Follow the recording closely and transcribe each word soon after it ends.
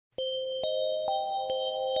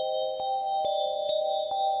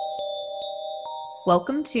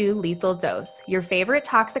Welcome to Lethal Dose, your favorite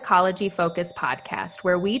toxicology-focused podcast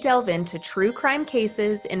where we delve into true crime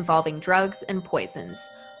cases involving drugs and poisons.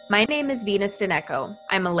 My name is Venus Deneco.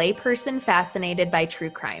 I'm a layperson fascinated by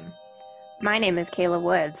true crime. My name is Kayla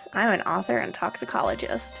Woods. I'm an author and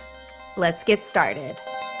toxicologist. Let's get started.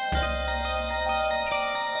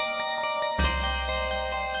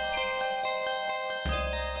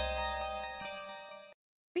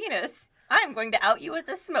 Venus, I'm going to out you as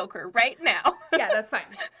a smoker right now. Yeah, that's fine.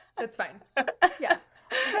 That's fine. Yeah.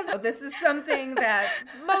 Because this is something that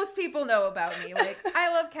most people know about me. Like, I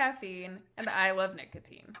love caffeine and I love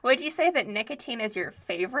nicotine. Would you say that nicotine is your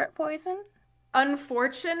favorite poison?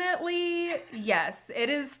 Unfortunately, yes. It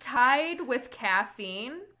is tied with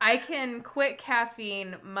caffeine. I can quit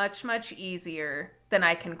caffeine much, much easier than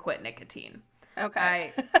I can quit nicotine.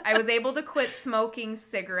 Okay. I was able to quit smoking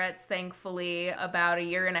cigarettes, thankfully, about a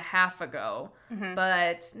year and a half ago. Mm-hmm.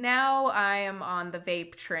 But now I am on the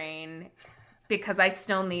vape train because I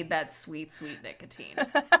still need that sweet, sweet nicotine.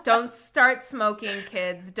 Don't start smoking,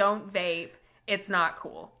 kids. Don't vape. It's not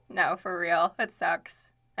cool. No, for real. It sucks.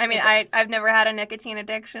 I mean, I've never had a nicotine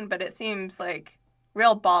addiction, but it seems like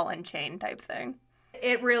real ball and chain type thing.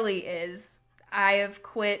 It really is. I have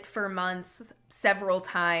quit for months several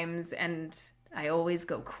times, and I always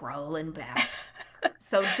go crawling back.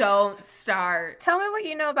 So don't start. Tell me what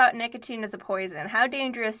you know about nicotine as a poison. How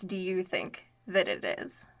dangerous do you think that it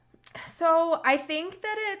is? So I think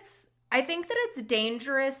that it's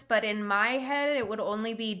dangerous, but in my head, it would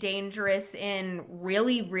only be dangerous in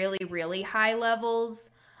really, really, really high levels.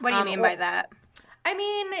 What do you mean by that? I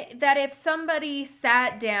mean that if somebody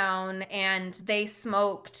sat down and they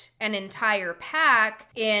smoked an entire pack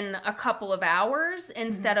in a couple of hours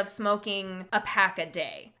instead of smoking a pack a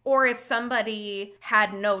day, or if somebody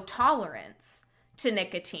had no tolerance to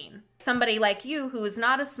nicotine, somebody like you who is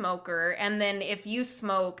not a smoker, and then if you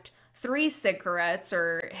smoked 3 cigarettes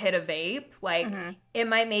or hit a vape, like it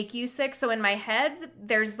might make you sick. So in my head,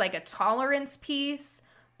 there's like a tolerance piece,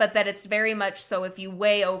 but that it's very much so if you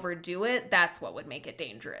way overdo it, that's what would make it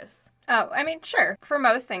dangerous. Oh, I mean, sure. For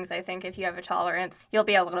most things, I think if you have a tolerance, you'll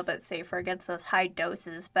be a little bit safer against those high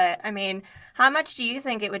doses. But, I mean, how much do you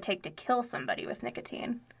think it would take to kill somebody with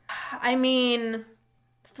nicotine? I mean,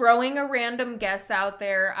 throwing a random guess out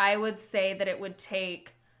there, I would say that it would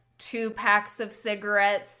take 2 packs of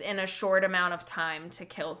cigarettes in a short amount of time to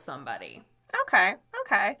kill somebody. Okay.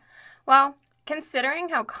 Well, considering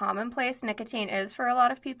how commonplace nicotine is for a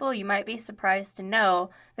lot of people, you might be surprised to know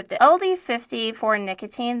that the LD50 for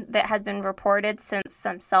nicotine that has been reported since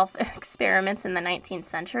some self-experiments in the 19th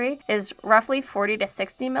century is roughly 40 to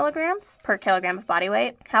 60 milligrams per kilogram of body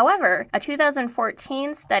weight. However, a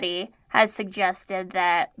 2014 study has suggested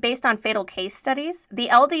that, based on fatal case studies, the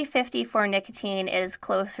LD50 for nicotine is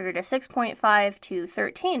closer to 6.5 to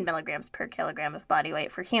 13 milligrams per kilogram of body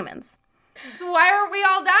weight for humans. So why aren't we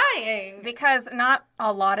all dying? Because not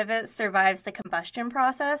a lot of it survives the combustion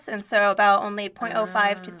process, and so about only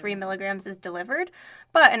 0.05 to 3 milligrams is delivered.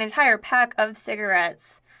 But an entire pack of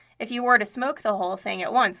cigarettes, if you were to smoke the whole thing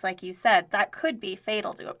at once, like you said, that could be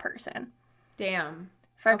fatal to a person. Damn.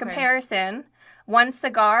 For comparison, one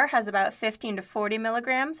cigar has about 15 to 40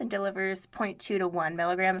 milligrams and delivers 0.2 to 1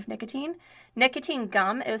 milligram of nicotine. Nicotine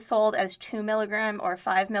gum is sold as 2 milligram or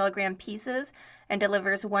 5 milligram pieces and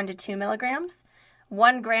delivers 1 to 2 milligrams.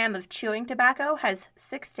 1 gram of chewing tobacco has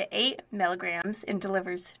 6 to 8 milligrams and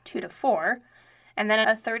delivers 2 to 4. And then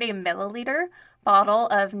a 30 milliliter bottle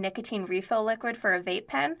of nicotine refill liquid for a vape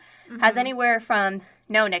pen has anywhere from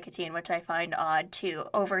no nicotine, which I find odd, to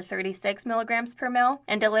over 36 milligrams per mil,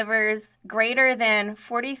 and delivers greater than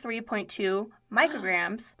 43.2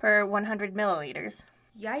 micrograms per 100 milliliters.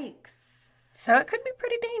 Yikes. So it could be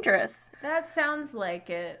pretty dangerous. That sounds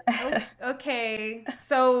like it. Okay.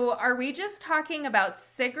 So are we just talking about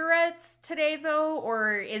cigarettes today, though?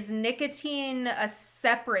 Or is nicotine a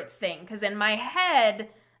separate thing? Because in my head,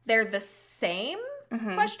 they're the same?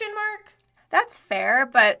 Question mark? That's fair,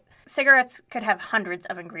 but cigarettes could have hundreds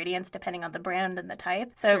of ingredients depending on the brand and the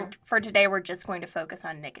type. So for today, we're just going to focus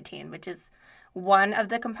on nicotine, which is one of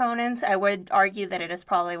the components. I would argue that it is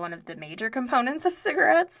probably one of the major components of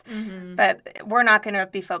cigarettes, but we're not going to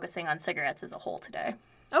be focusing on cigarettes as a whole today.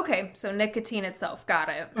 Okay, so nicotine itself. Got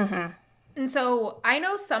it. And so I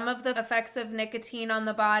know some of the effects of nicotine on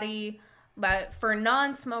the body, but for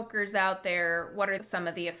non-smokers out there, what are some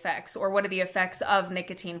of the effects, or what are the effects of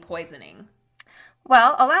nicotine poisoning?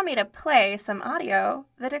 Well, allow me to play some audio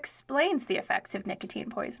that explains the effects of nicotine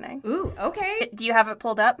poisoning. Ooh, okay. Do you have it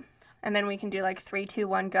pulled up? And then we can do like 3, 2,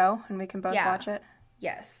 1, go, and we can both watch it.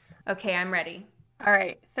 Yes. Okay, I'm ready. All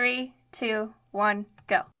right. 3, 2, 1,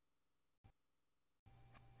 go.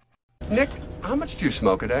 Nick, how much do you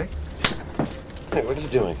smoke a day? Hey, what are you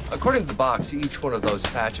doing? According to the box, each one of those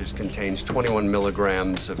patches contains 21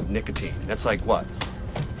 milligrams of nicotine. That's like what?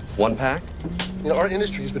 1 pack? You know, our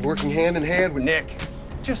industry's been working hand in hand with... Nick,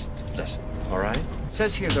 just listen, all right? It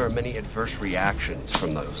says here there are many adverse reactions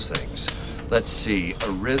from those things. Let's see,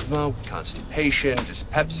 arrhythmia, constipation,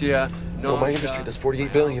 dyspepsia, nausea... No, my industry does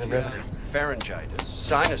 $48 billion in revenue. Pharyngitis,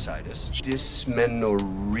 sinusitis,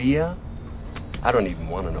 dysmenorrhea. I don't even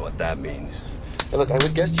want to know what that means. Now, look, I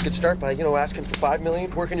would guess you could start by, asking for $5 million,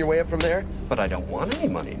 working your way up from there. But I don't want any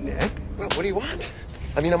money, Nick. Well, what do you want?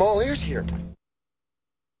 I mean, I'm all ears here.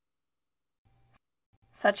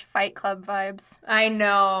 Such Fight Club vibes. I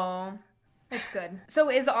know. It's good. So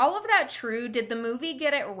is all of that true? Did the movie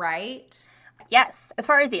get it right? Yes, as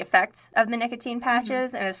far as the effects of the nicotine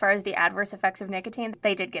patches and as far as the adverse effects of nicotine,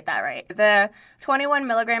 they did get that right. The 21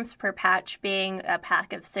 milligrams per patch being a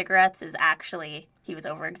pack of cigarettes is actually, he was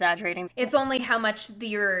over-exaggerating. It's only how much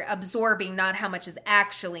you're absorbing, not how much is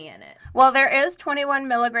actually in it. Well, there is 21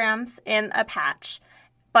 milligrams in a patch,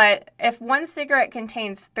 but if one cigarette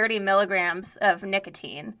contains 30 milligrams of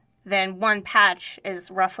nicotine, then one patch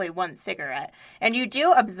is roughly one cigarette. And you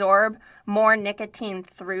do absorb more nicotine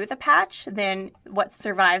through the patch than what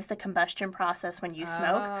survives the combustion process when you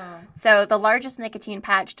smoke. Oh. So the largest nicotine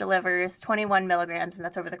patch delivers 21 milligrams, and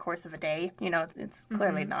that's over the course of a day. It's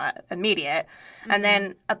clearly not immediate. And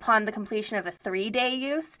then upon the completion of a 3-day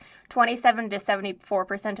use, 27 to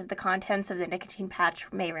 74% of the contents of the nicotine patch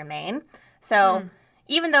may remain. So...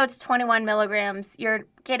 even though it's 21 milligrams, you're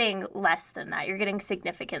getting less than that. You're getting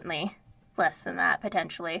significantly less than that,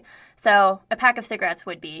 potentially. So a pack of cigarettes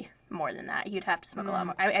would be more than that. You'd have to smoke a lot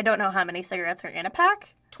more. I don't know how many cigarettes are in a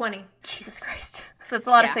pack. 20. Jesus Christ. That's a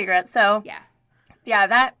lot of cigarettes. So yeah,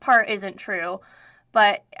 that part isn't true.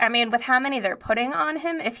 But, I mean, with how many they're putting on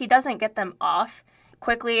him, if he doesn't get them off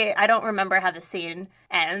quickly, I don't remember how the scene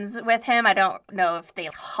ends with him. I don't know if they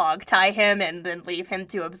hog tie him and then leave him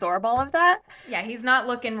to absorb all of that. Yeah, he's not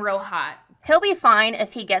looking real hot. He'll be fine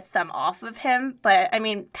if he gets them off of him, but I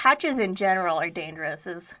mean, patches in general are dangerous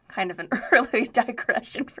is kind of an early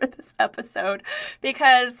digression for this episode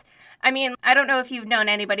because, I mean, I don't know if you've known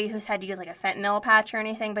anybody who's had to use like a fentanyl patch or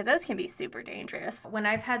anything, but those can be super dangerous. When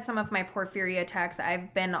I've had some of my porphyria attacks,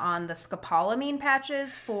 I've been on the scopolamine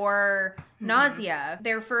patches for nausea.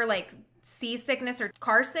 They're for like seasickness or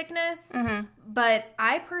car sickness, but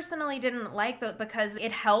I personally didn't like that because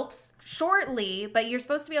it helps shortly, but you're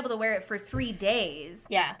supposed to be able to wear it for 3 days.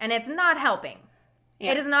 Yeah. And it's not helping.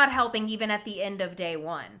 Yeah. It is not helping even at the end of day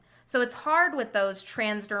 1. So it's hard with those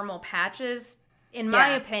transdermal patches, in my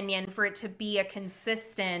opinion, for it to be a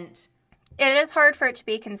consistent... It is hard for it to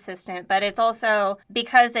be consistent, but it's also,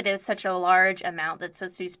 because it is such a large amount that's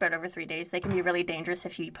supposed to be spread over 3 days, they can be really dangerous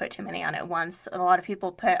if you put too many on at once. A lot of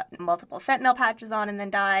people put multiple fentanyl patches on and then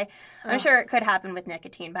die. I'm sure it could happen with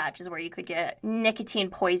nicotine patches where you could get nicotine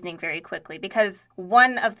poisoning very quickly, because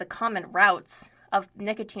one of the common routes of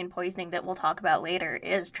nicotine poisoning that we'll talk about later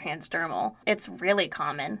is transdermal. It's really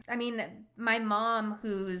common. I mean, my mom,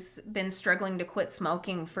 who's been struggling to quit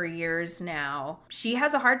smoking for years now, she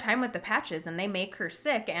has a hard time with the patches and they make her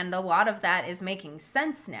sick, and a lot of that is making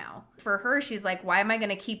sense now. For her, she's like, why am I going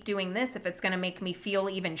to keep doing this if it's going to make me feel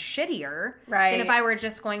even shittier than if I were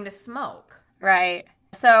just going to smoke? Right.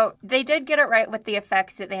 So they did get it right with the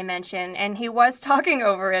effects that they mentioned, and he was talking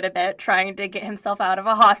over it a bit, trying to get himself out of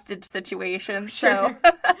a hostage situation. Sure.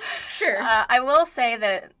 So, I will say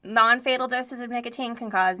that non-fatal doses of nicotine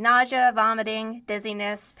can cause nausea, vomiting,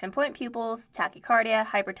 dizziness, pinpoint pupils, tachycardia,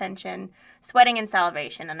 hypertension, sweating, and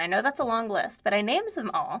salivation. And I know that's a long list, but I named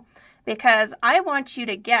them all because I want you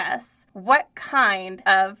to guess what kind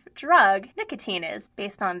of drug nicotine is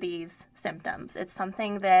based on these symptoms. It's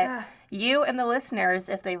something that you and the listeners,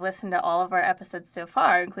 if they've listened to all of our episodes so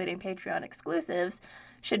far, including Patreon exclusives,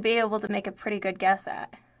 should be able to make a pretty good guess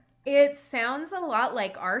at. It sounds a lot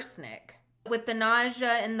like arsenic. With the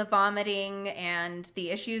nausea and the vomiting and the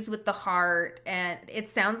issues with the heart, and it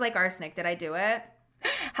sounds like arsenic. Did I do it?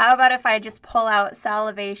 How about if I just pull out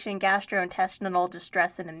salivation, gastrointestinal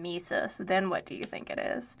distress, and emesis? Then what do you think it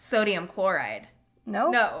is? Sodium chloride.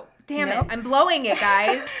 Nope. No. Damn it. I'm blowing it,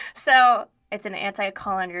 guys. So it's an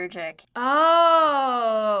anticholinergic.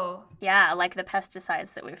 Oh. Yeah, like the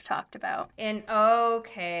pesticides that we've talked about.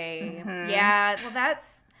 Okay. Yeah.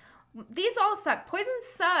 Well, these all suck. Poisons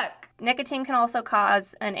suck. Nicotine can also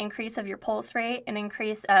cause an increase of your pulse rate, an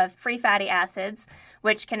increase of free fatty acids,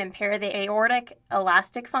 which can impair the aortic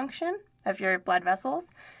elastic function of your blood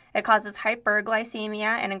vessels. It causes hyperglycemia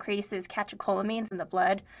and increases catecholamines in the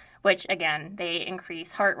blood, which, again, they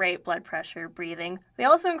increase heart rate, blood pressure, breathing. They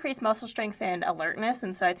also increase muscle strength and alertness,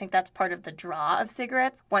 and so I think that's part of the draw of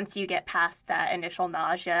cigarettes. Once you get past that initial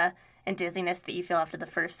nausea and dizziness that you feel after the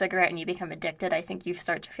first cigarette and you become addicted, I think you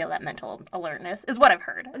start to feel that mental alertness, is what I've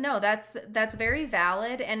heard. No, that's very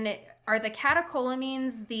valid. And are the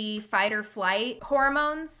catecholamines the fight or flight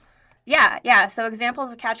hormones? Yeah. So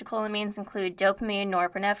examples of catecholamines include dopamine,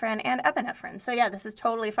 norepinephrine, and epinephrine. So yeah, this is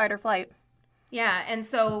totally fight or flight. Yeah, and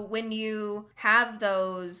so when you have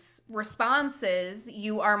those responses,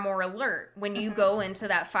 you are more alert. When you go into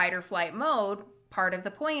that fight or flight mode, part of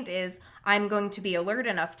the point is I'm going to be alert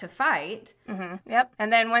enough to fight. Yep.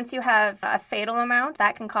 And then once you have a fatal amount,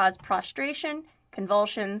 that can cause prostration,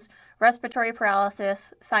 convulsions, respiratory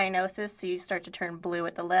paralysis, cyanosis, so you start to turn blue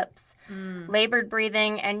at the lips, labored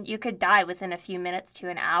breathing, and you could die within a few minutes to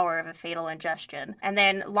an hour of a fatal ingestion. And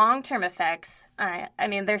then long-term effects, I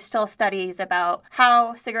mean, there's still studies about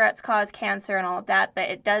how cigarettes cause cancer and all of that, but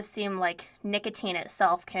it does seem like nicotine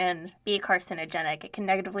itself can be carcinogenic. It can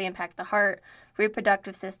negatively impact the heart,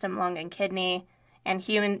 reproductive system, lung, and kidney. And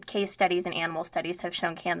human case studies and animal studies have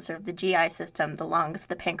shown cancer of the GI system, the lungs,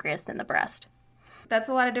 the pancreas, and the breast. That's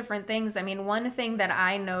a lot of different things. I mean, one thing that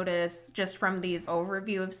I notice just from these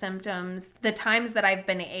overview of symptoms, the times that I've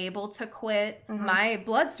been able to quit, my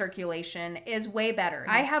blood circulation is way better.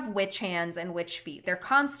 I have witch hands and witch feet. They're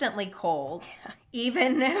constantly cold,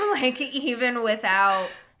 even without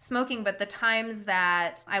smoking. But the times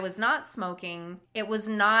that I was not smoking, it was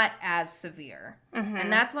not as severe.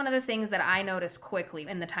 And that's one of the things that I notice quickly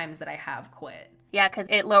in the times that I have quit. Yeah, because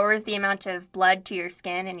it lowers the amount of blood to your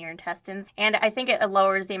skin and your intestines. And I think it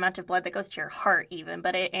lowers the amount of blood that goes to your heart even,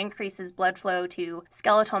 but it increases blood flow to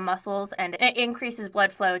skeletal muscles and it increases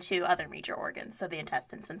blood flow to other major organs, so the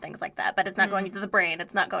intestines and things like that. But it's not going to the brain.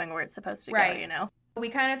 It's not going where it's supposed to go, you know? We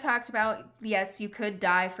kind of talked about, yes, you could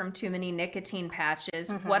die from too many nicotine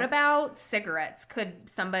patches. What about cigarettes? Could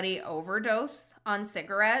somebody overdose on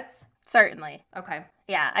cigarettes? Certainly. Okay.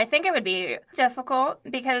 Yeah, I think it would be difficult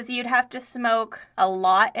because you'd have to smoke a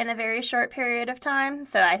lot in a very short period of time.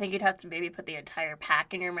 So I think you'd have to maybe put the entire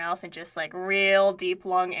pack in your mouth and just like real deep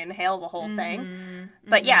lung inhale the whole thing.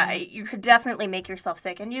 But yeah, you could definitely make yourself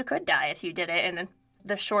sick and you could die if you did it in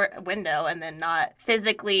the short window and then not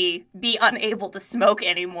physically be unable to smoke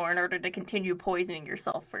anymore in order to continue poisoning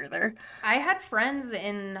yourself further. I had friends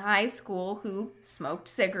in high school who smoked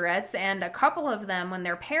cigarettes, and a couple of them, when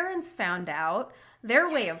their parents found out, their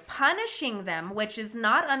way of punishing them, which is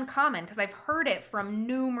not uncommon because I've heard it from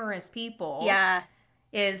numerous people,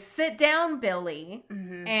 is sit down, Billy,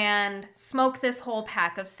 and smoke this whole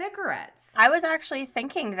pack of cigarettes. I was actually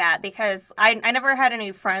thinking that because I never had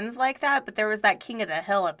any friends like that, but there was that King of the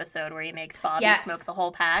Hill episode where he makes Bobby smoke the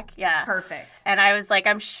whole pack. Yeah. Perfect. And I was like,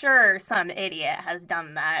 I'm sure some idiot has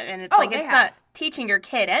done that. And it's it's not teaching your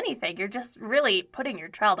kid anything. You're just really putting your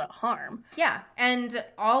child at harm. Yeah. And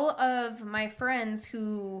all of my friends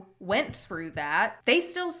who went through that, they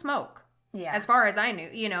still smoke. Yeah. As far as I knew,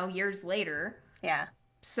 years later. Yeah.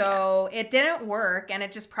 So it didn't work, and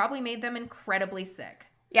it just probably made them incredibly sick.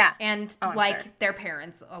 Yeah. And their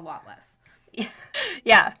parents a lot less.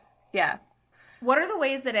 Yeah. What are the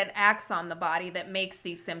ways that it acts on the body that makes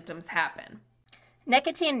these symptoms happen?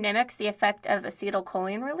 Nicotine mimics the effect of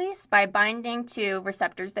acetylcholine release by binding to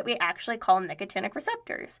receptors that we actually call nicotinic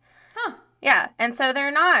receptors. Huh. Yeah, and so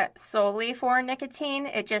they're not solely for nicotine.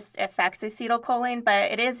 It just affects acetylcholine,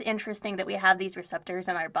 but it is interesting that we have these receptors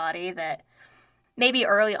in our body that maybe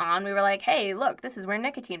early on we were like, hey, look, this is where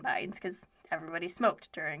nicotine binds because everybody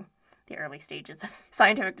smoked during the early stages of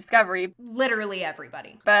scientific discovery. Literally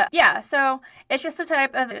everybody. But yeah, so it's just a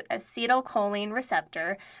type of acetylcholine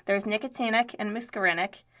receptor. There's nicotinic and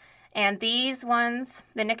muscarinic. And these ones,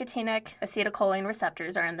 the nicotinic acetylcholine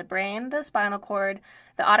receptors, are in the brain, the spinal cord,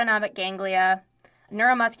 the autonomic ganglia,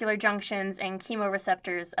 neuromuscular junctions, and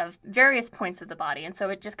chemoreceptors of various points of the body. And so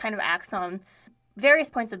it just kind of acts on various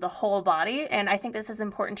points of the whole body. And I think this is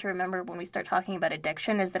important to remember when we start talking about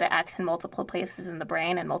addiction, is that it acts in multiple places in the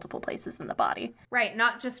brain and multiple places in the body. Right,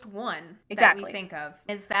 not just one exactly. that we think of.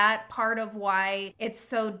 Is that part of why it's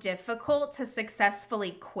so difficult to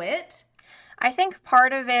successfully quit? I think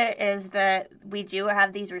part of it is that we do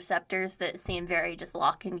have these receptors that seem very just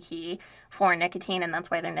lock and key for nicotine, and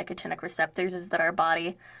that's why they're nicotinic receptors, is that our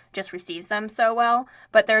body just receives them so well.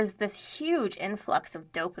 But there's this huge influx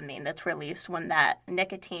of dopamine that's released when that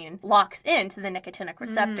nicotine locks into the nicotinic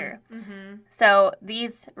receptor. So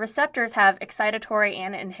these receptors have excitatory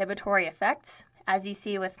and inhibitory effects, as you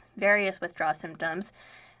see with various withdrawal symptoms.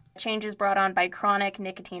 Changes brought on by chronic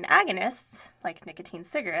nicotine agonists, like nicotine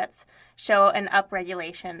cigarettes, show an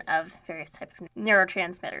upregulation of various types of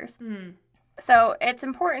neurotransmitters. So it's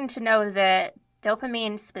important to know that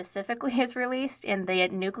dopamine specifically is released in the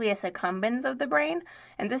nucleus accumbens of the brain,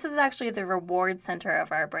 and this is actually the reward center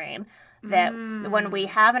of our brain. That when we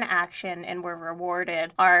have an action and we're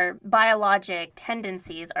rewarded, our biologic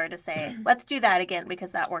tendencies are to say, let's do that again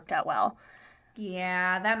because that worked out well.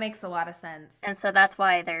 Yeah, that makes a lot of sense. And so that's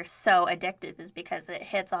why they're so addictive, is because it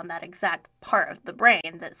hits on that exact part of the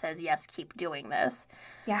brain that says, yes, keep doing this.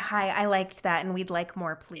 Yeah, hi, I liked that and we'd like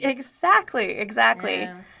more, please. Exactly.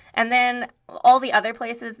 Yeah. And then all the other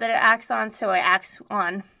places that it acts on, so it acts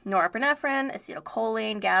on norepinephrine,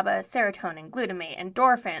 acetylcholine, GABA, serotonin, glutamate,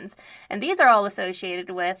 endorphins. And these are all associated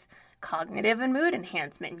with cognitive and mood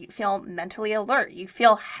enhancement. You feel mentally alert. You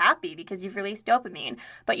feel happy because you've released dopamine.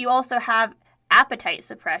 But you also have appetite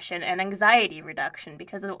suppression and anxiety reduction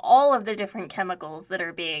because of all of the different chemicals that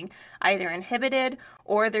are being either inhibited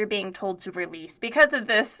or they're being told to release because of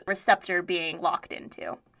this receptor being locked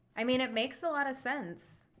into. I mean, it makes a lot of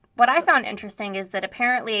sense. What I found interesting is that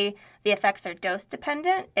apparently the effects are dose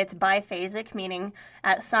dependent. It's biphasic, meaning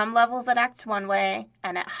at some levels it acts one way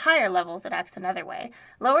and at higher levels it acts another way.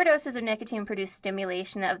 Lower doses of nicotine produce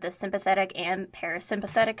stimulation of the sympathetic and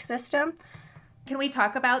parasympathetic system. Can we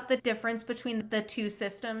talk about the difference between the two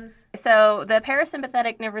systems? So the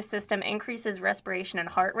parasympathetic nervous system increases respiration and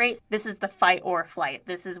heart rate. This is the fight or flight.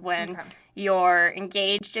 This is when you're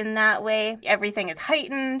engaged in that way. Everything is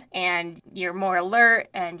heightened and you're more alert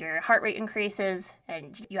and your heart rate increases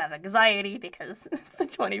and you have anxiety because it's the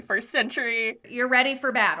 21st century. You're ready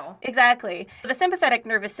for battle. Exactly. The sympathetic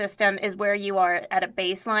nervous system is where you are at a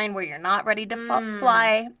baseline where you're not ready to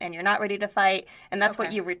fly and you're not ready to fight. And that's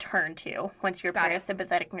what you return to once your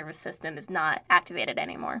parasympathetic nervous system is not activated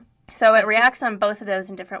anymore. So it reacts on both of those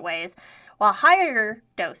in different ways, while higher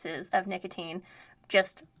doses of nicotine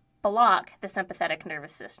just block the sympathetic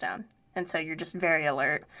nervous system. And so you're just very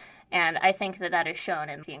alert. And I think that that is shown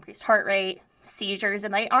in the increased heart rate, seizures,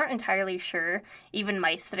 and they aren't entirely sure. Even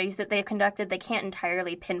mice studies that they've conducted, they can't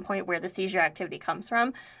entirely pinpoint where the seizure activity comes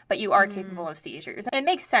from, but you are capable of seizures. And it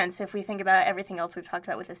makes sense if we think about everything else we've talked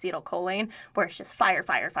about with acetylcholine, where it's just fire,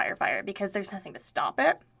 fire, fire, fire, because there's nothing to stop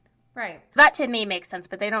it. Right. That to me makes sense,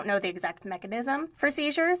 but they don't know the exact mechanism for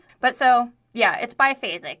seizures. But so, yeah, it's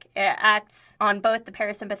biphasic. It acts on both the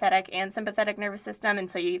parasympathetic and sympathetic nervous system, and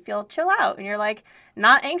so you feel chill out, and you're like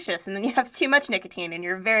not anxious, and then you have too much nicotine, and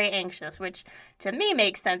you're very anxious, which to me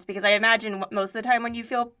makes sense because I imagine most of the time when you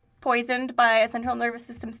feel poisoned by a central nervous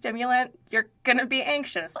system stimulant, you're gonna be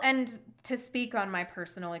anxious. And to speak on my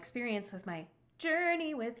personal experience with my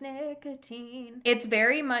journey with nicotine, it's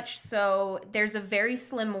very much so, there's a very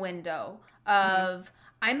slim window of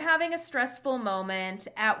I'm having a stressful moment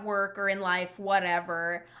at work or in life,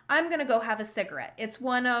 whatever, I'm gonna go have a cigarette. It's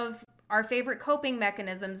one of our favorite coping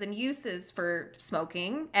mechanisms and uses for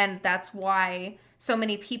smoking, and that's why so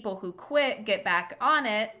many people who quit get back on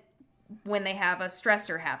it when they have a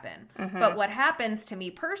stressor happen. But what happens to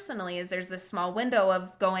me personally is there's this small window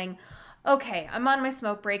of going, okay, I'm on my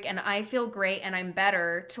smoke break and I feel great and I'm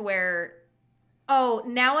better, to where, oh,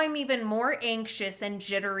 now I'm even more anxious and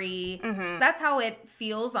jittery. That's how it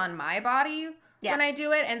feels on my body when I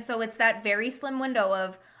do it. And so it's that very slim window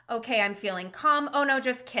of, okay, I'm feeling calm. Oh, no,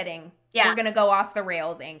 just kidding. Yeah. We're going to go off the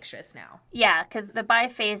rails anxious now. Yeah, because the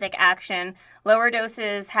biphasic action, lower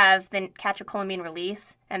doses have the catecholamine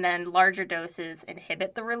release, and then larger doses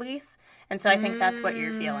inhibit the release. And so I think that's what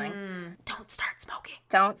you're feeling. Don't start smoking.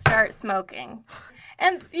 Don't start smoking.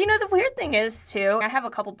 And, you know, the weird thing is, too, I have a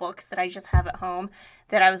couple books that I just have at home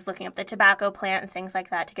that I was looking up the tobacco plant and things like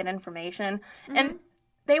that to get information. And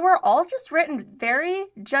they were all just written very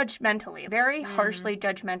judgmentally, very harshly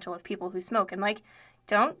judgmental of people who smoke. And, like,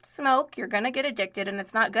 don't smoke, you're gonna get addicted and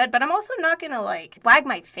it's not good, but I'm also not gonna like wag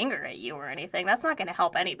my finger at you or anything. That's not gonna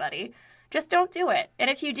help anybody. Just don't do it. And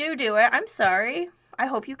if you do it, I'm sorry. I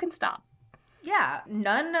hope you can stop. Yeah,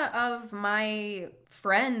 none of my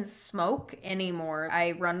friends smoke anymore.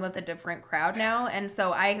 I run with a different crowd now, and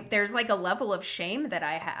so there's like a level of shame that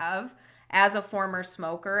I have as a former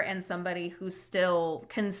smoker and somebody who still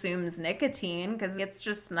consumes nicotine, because it's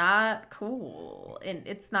just not cool.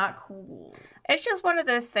 It's not cool. It's just one of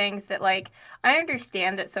those things that, like, I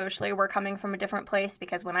understand that socially we're coming from a different place,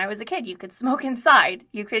 because when I was a kid, you could smoke inside.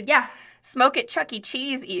 You could smoke at Chuck E.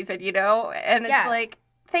 Cheese even, you know? And it's like,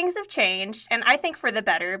 things have changed, and I think for the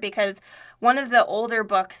better, because One of the older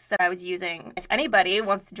books that I was using, if anybody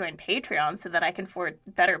wants to join Patreon so that I can afford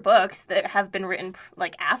better books that have been written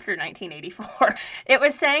like after 1984, it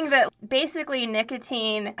was saying that basically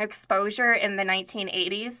nicotine exposure in the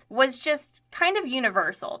 1980s was just kind of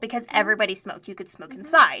universal because everybody smoked. You could smoke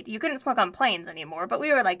inside. You couldn't smoke on planes anymore, but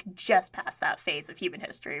we were like just past that phase of human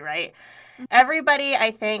history, right? Everybody, I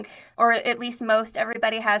think, or at least most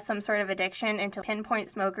everybody has some sort of addiction, and to pinpoint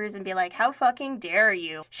smokers and be like, how fucking dare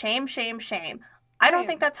you? Shame, shame, shame. I don't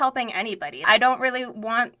think that's helping anybody. I don't really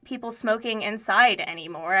want people smoking inside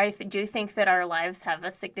anymore. I do think that our lives have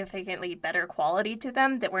a significantly better quality to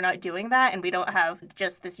them, that we're not doing that, and we don't have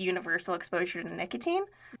just this universal exposure to nicotine.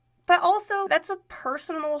 But also, that's a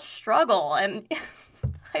personal struggle, and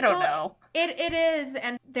I don't know. It is,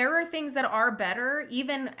 and there are things that are better.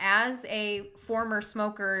 Even as a former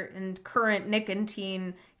smoker and current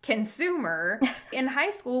nicotine consumer, in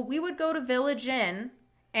high school, we would go to Village Inn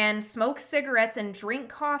and smoke cigarettes and drink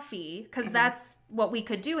coffee because that's what we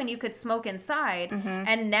could do, and you could smoke inside.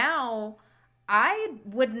 And now I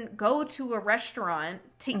wouldn't go to a restaurant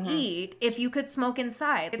to eat if you could smoke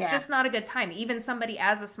inside. It's just not a good time. Even somebody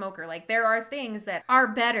as a smoker, like there are things that are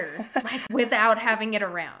better like without having it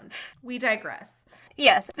around. We digress.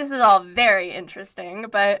 Yes, this is all very interesting,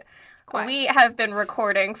 but we have been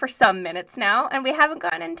recording for some minutes now, and we haven't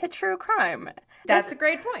gone into true crime. That's a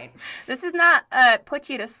great point. This is not a put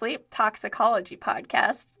you to sleep toxicology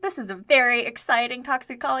podcast. This is a very exciting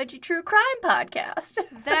toxicology true crime podcast.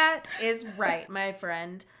 That is right, my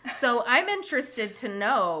friend. So I'm interested to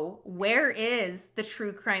know, where is the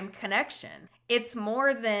true crime connection? It's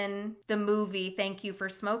more than the movie Thank You for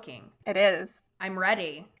Smoking. It is. I'm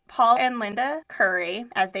ready. Paul and Linda Curry,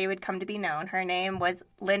 as they would come to be known, her name was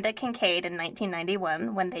Linda Kincaid in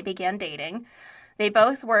 1991 when they began dating. They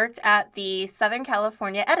both worked at the Southern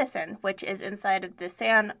California Edison, which is inside of the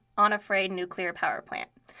San Onofre nuclear power plant.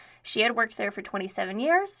 She had worked there for 27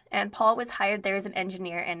 years, and Paul was hired there as an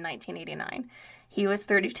engineer in 1989. He was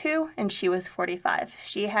 32 and she was 45.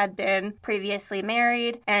 She had been previously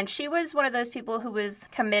married, and she was one of those people who was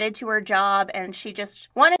committed to her job, and she just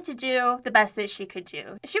wanted to do the best that she could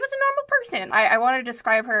do. She was a normal person. I want to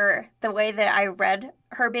describe her the way that I read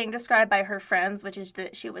her being described by her friends, which is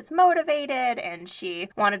that she was motivated and she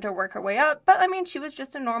wanted to work her way up. But I mean, she was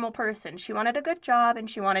just a normal person. She wanted a good job and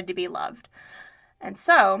she wanted to be loved. And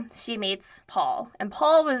so she meets Paul, and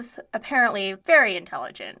Paul was apparently very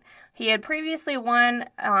intelligent. He had previously won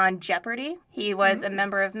on Jeopardy. He was a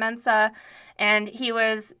member of Mensa, and he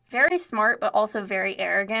was very smart but also very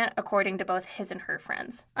arrogant, according to both his and her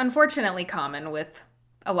friends. Unfortunately common with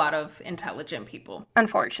a lot of intelligent people.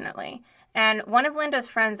 Unfortunately. And one of Linda's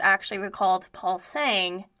friends actually recalled Paul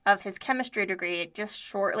saying of his chemistry degree just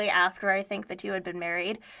shortly after I think the two had been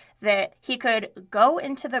married, that he could go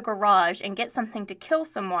into the garage and get something to kill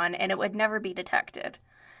someone and it would never be detected.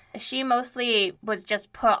 She mostly was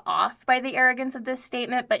just put off by the arrogance of this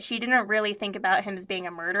statement, but she didn't really think about him as being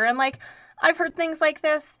a murderer. And like, I've heard things like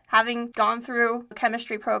this, having gone through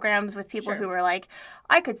chemistry programs with people who were like,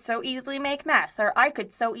 I could so easily make meth, or I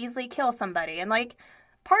could so easily kill somebody. And like,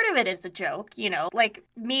 part of it is a joke, you know, like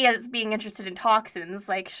me as being interested in toxins,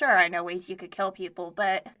 like, sure, I know ways you could kill people,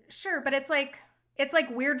 but... Sure, but it's like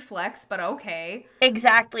weird flex, but okay.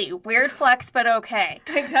 Exactly. Weird flex, but okay.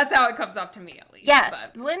 Like, that's how it comes off to me, at least.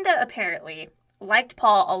 Yes. But Linda apparently liked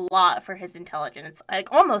Paul a lot for his intelligence,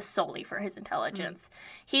 like almost solely for his intelligence.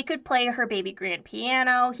 He could play her baby grand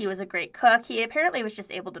piano. He was a great cook. He apparently was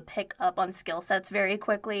just able to pick up on skill sets very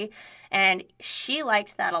quickly, and she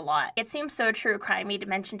liked that a lot. It seems so true crimey to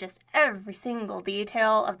mention just every single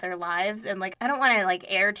detail of their lives, and like, I don't want to like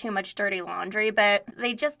air too much dirty laundry, but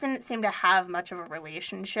they just didn't seem to have much of a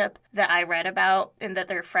relationship that I read about and that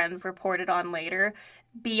their friends reported on later,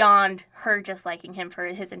 beyond her just liking him for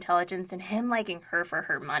his intelligence and him liking her for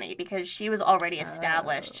her money, because she was already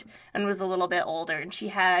established and was a little bit older, and she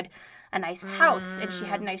had a nice house and she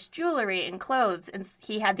had nice jewelry and clothes, and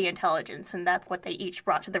he had the intelligence, and that's what they each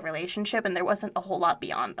brought to the relationship, and there wasn't a whole lot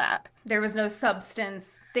beyond that. there was no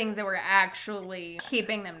substance, things that were actually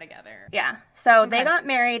keeping them together. Yeah. So they got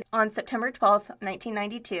married on September 12th,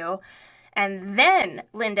 1992. And then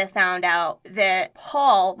Linda found out that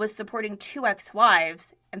Paul was supporting 2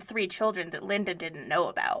 ex-wives and 3 children that Linda didn't know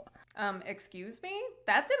about. Excuse me?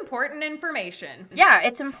 That's important information. Yeah,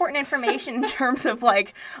 it's important information in terms of,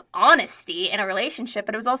 like, honesty in a relationship,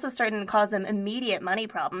 but it was also starting to cause them immediate money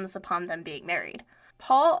problems upon them being married.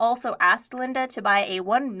 Paul also asked Linda to buy a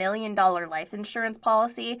 $1 million life insurance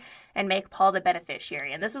policy and make Paul the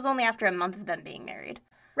beneficiary, and this was only after a month of them being married.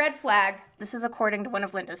 Red flag. This is according to one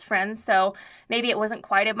of Linda's friends, so maybe it wasn't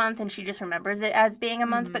quite a month and she just remembers it as being a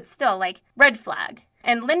month, but still, like, red flag.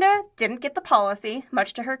 And Linda didn't get the policy,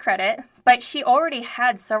 much to her credit, but she already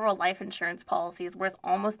had several life insurance policies worth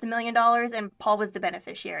almost $1 million, and Paul was the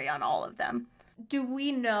beneficiary on all of them. Do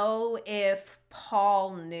we know if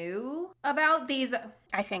Paul knew about these?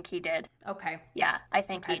 I think he did. Okay. Yeah, I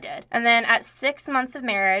think he did. And then at 6 months of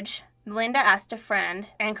marriage, Linda asked a friend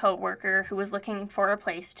and co-worker who was looking for a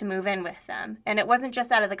place to move in with them. And it wasn't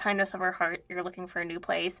just out of the kindness of her heart, you're looking for a new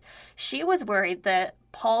place. She was worried that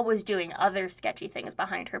Paul was doing other sketchy things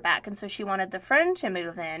behind her back. And so she wanted the friend to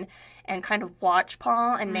move in and kind of watch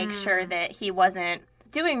Paul and make sure that he wasn't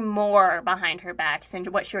doing more behind her back than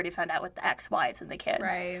what she already found out with the ex-wives and the kids.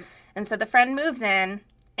 Right. And so the friend moves in,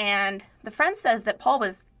 and the friend says that Paul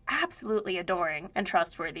was absolutely adoring and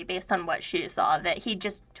trustworthy based on what she saw, that he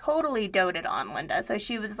just totally doted on Linda. So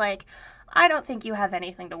she was like, I don't think you have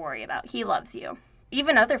anything to worry about. He loves you.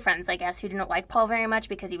 Even other friends, I guess, who didn't like Paul very much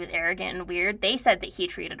because he was arrogant and weird, they said that he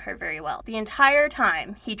treated her very well. The entire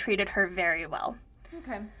time, he treated her very well.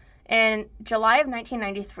 Okay. In July of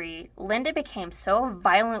 1993, Linda became so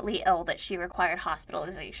violently ill that she required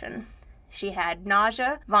hospitalization. She had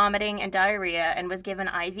nausea, vomiting, and diarrhea and was given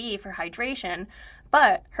IV for hydration,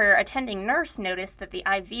 but her attending nurse noticed that the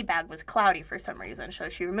IV bag was cloudy for some reason. So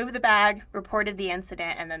she removed the bag, reported the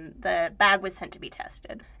incident, and then the bag was sent to be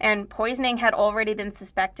tested. And poisoning had already been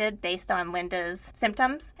suspected based on Linda's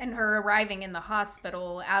symptoms. And her arriving in the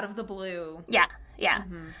hospital out of the blue. Yeah.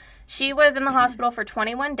 She was in the hospital for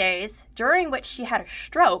 21 days, during which she had a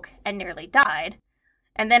stroke and nearly died.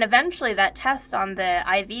 And then eventually that test on the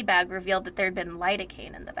IV bag revealed that there had been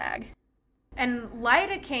lidocaine in the bag. And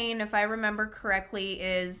lidocaine, if I remember correctly,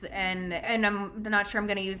 is and I'm not sure I'm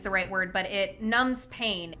going to use the right word, but it numbs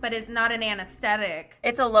pain, but it's not an anesthetic.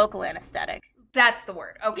 It's a local anesthetic. That's the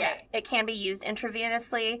word. Okay. Yeah, it can be used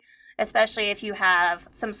intravenously, especially if you have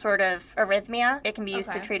some sort of arrhythmia. It can be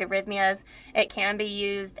used to treat arrhythmias. It can be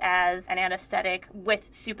used as an anesthetic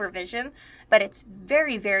with supervision, but it's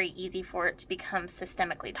very, very easy for it to become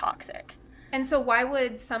systemically toxic. And so why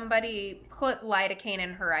would somebody put lidocaine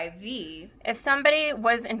in her IV? If somebody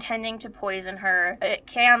was intending to poison her, it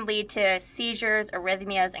can lead to seizures,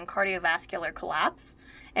 arrhythmias, and cardiovascular collapse.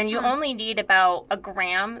 And you only need about 1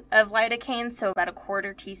 gram of lidocaine, so about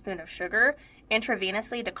 1/4 teaspoon of sugar,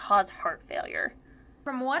 intravenously to cause heart failure.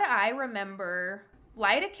 From what I remember,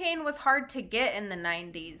 lidocaine was hard to get in the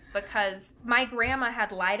 90s because my grandma had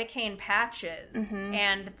lidocaine patches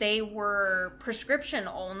and they were prescription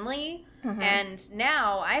only. And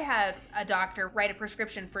now I had a doctor write a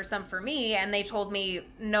prescription for some for me, and they told me,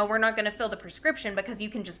 no, we're not going to fill the prescription because you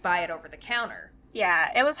can just buy it over the counter.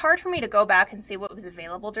 Yeah, it was hard for me to go back and see what was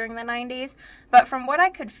available during the 90s, but from what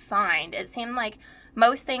I could find, it seemed like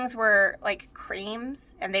most things were like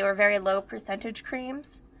creams, and they were very low percentage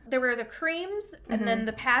creams. There were the creams and then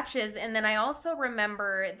the patches, and then I also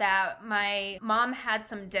remember that my mom had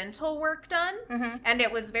some dental work done, and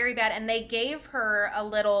it was very bad, and they gave her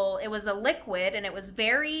it was a liquid, and it was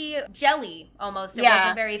very jelly almost. It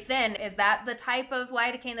wasn't very thin. Is that the type of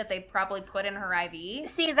lidocaine that they probably put in her IV?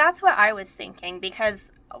 See, that's what I was thinking,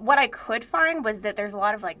 because what I could find was that there's a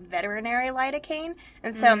lot of like veterinary lidocaine,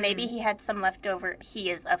 and so maybe he had some left over. He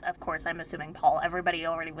is, of course, I'm assuming Paul. Everybody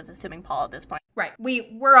already was assuming Paul at this point. Right.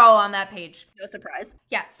 We're all on that page. No surprise.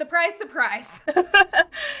 Yeah, surprise, surprise.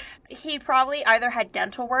 He probably either had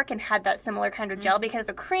dental work and had that similar kind of gel, because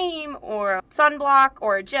a cream or sunblock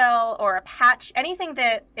or a gel or a patch, anything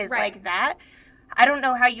that is like that, I don't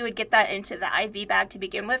know how you would get that into the IV bag to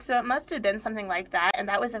begin with, so it must have been something like that, and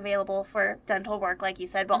that was available for dental work, like you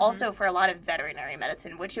said, but also for a lot of veterinary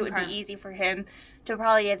medicine, which it would be easy for him to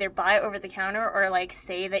probably either buy over the counter or, like,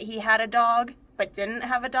 say that he had a dog but didn't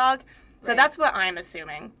have a dog. So that's what I'm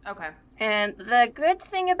assuming. Okay. And the good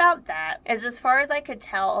thing about that is, as far as I could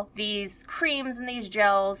tell, these creams and these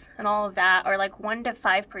gels and all of that are like 1 to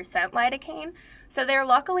 5% lidocaine. So they're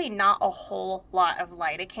luckily not a whole lot of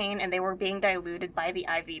lidocaine, and they were being diluted by the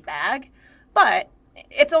IV bag. But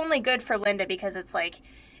it's only good for Linda because it's like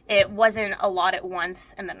it wasn't a lot at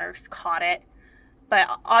once and the nurse caught it.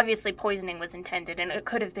 But obviously poisoning was intended, and it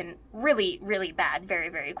could have been really, really bad very,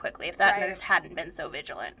 very quickly if that nurse hadn't been so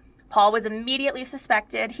vigilant. Paul was immediately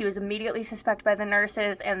suspected. He was immediately suspected by the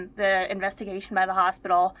nurses and the investigation by the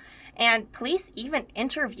hospital. And police even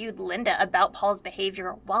interviewed Linda about Paul's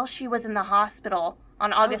behavior while she was in the hospital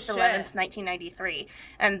on August shit. 11th, 1993.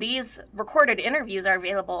 And these recorded interviews are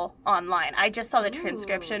available online. I just saw the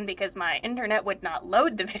transcription because my internet would not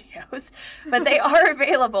load the videos, but they are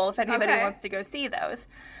available if anybody wants to go see those.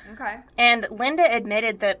 Okay. And Linda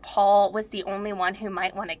admitted that Paul was the only one who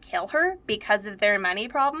might want to kill her because of their money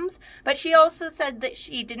problems, but she also said that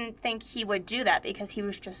she didn't think he would do that because he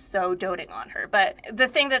was just so doting on her. But the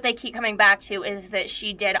thing that they keep coming back to is that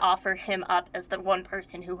she did offer him up as the one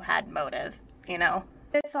person who had motive, you know?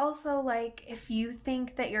 It's also like, if you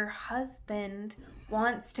think that your husband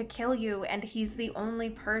wants to kill you and he's the only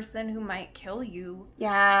person who might kill you,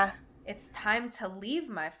 Yeah. it's time to leave,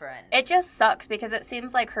 my friend. It just sucks because it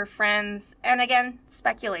seems like her friends, and again,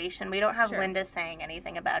 speculation, we don't have Sure. Linda saying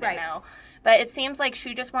anything about Right. it now, but it seems like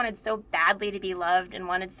she just wanted so badly to be loved and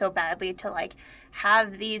wanted so badly to, like,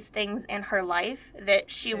 have these things in her life that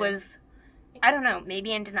she was, I don't know,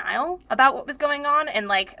 maybe in denial about what was going on. And,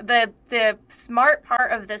 like, the smart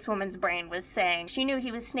part of this woman's brain was saying she knew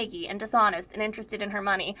he was sneaky and dishonest and interested in her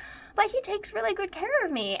money, but he takes really good care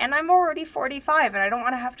of me, and I'm already 45 and I don't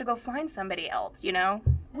want to have to go find somebody else, you know?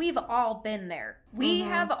 We've all been there. We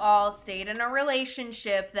have all stayed in a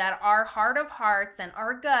relationship that our heart of hearts and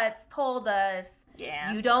our guts told us,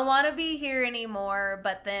 Yeah. you don't want to be here anymore.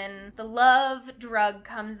 But then the love drug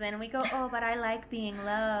comes in and we go, oh, but I like being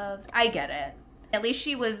loved. I get it. At least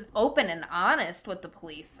she was open and honest with the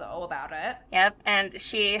police, though, about it. Yep, and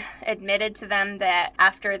she admitted to them that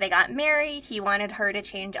after they got married, he wanted her to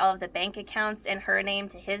change all of the bank accounts in her name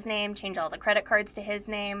to his name, change all the credit cards to his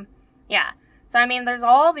name. Yeah. So, I mean, there's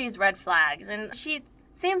all these red flags, and she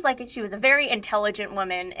seems like she was a very intelligent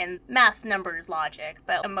woman in math, numbers, logic,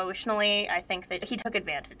 but emotionally, I think that he took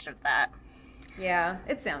advantage of that. Yeah,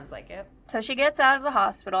 it sounds like it. So she gets out of the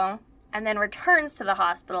hospital and then returns to the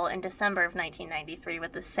hospital in December of 1993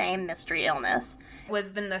 with the same mystery illness.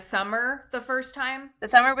 Was in the summer the first time? The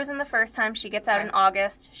summer was in the first time. She gets out Okay. in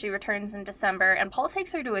August. She returns in December, and Paul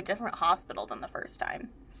takes her to a different hospital than the first time.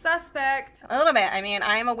 Suspect. A little bit. I mean,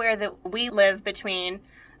 I am aware that we live between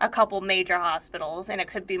a couple major hospitals, and it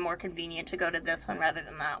could be more convenient to go to this one rather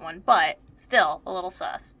than that one, but still a little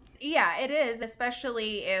sus. Yeah, it is,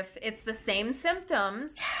 especially if it's the same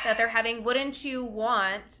symptoms that they're having. Wouldn't you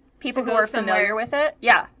want People to who go are familiar somewhere- with it?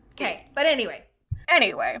 Yeah. Okay, but anyway.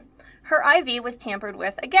 Anyway, her IV was tampered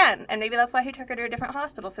with again, and maybe that's why he took her to a different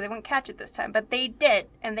hospital so they wouldn't catch it this time. But they did,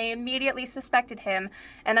 and they immediately suspected him,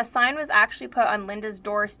 and a sign was actually put on Linda's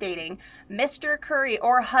door stating, "Mr. Curry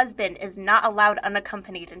or husband is not allowed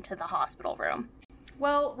unaccompanied into the hospital room."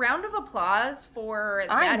 Well, round of applause for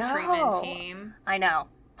I that know. treatment team. I know.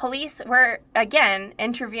 Police were, again,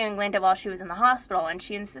 interviewing Linda while she was in the hospital, and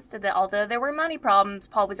she insisted that although there were money problems,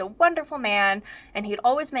 Paul was a wonderful man, and he'd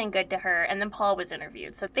always been good to her, and then Paul was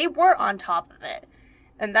interviewed. So they were on top of it.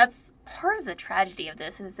 And that's part of the tragedy of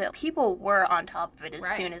this, is that people were on top of it as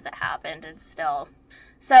Right. soon as it happened, and still.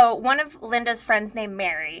 So one of Linda's friends named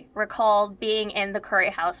Mary recalled being in the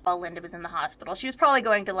Curry house while Linda was in the hospital. She was probably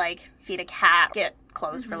going to, like, feed a cat, get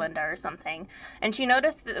clothes for Linda or something. And she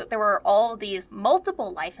noticed that there were all these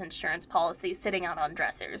multiple life insurance policies sitting out on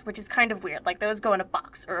dressers, which is kind of weird. Like, those go in a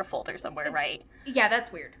box or a folder somewhere, right? Yeah,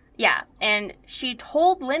 that's weird. Yeah, and she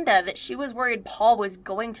told Linda that she was worried Paul was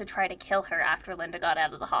going to try to kill her after Linda got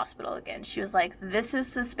out of the hospital again. She was like, this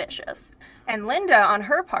is suspicious. And Linda, on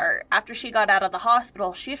her part, after she got out of the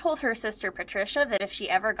hospital, she told her sister Patricia that if she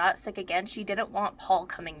ever got sick again, she didn't want Paul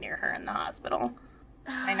coming near her in the hospital.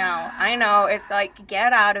 I know. It's like,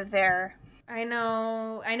 get out of there. I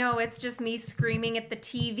know. It's just me screaming at the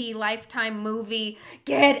TV Lifetime movie,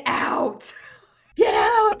 get out! Get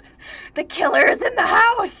out! The killer is in the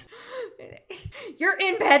house! You're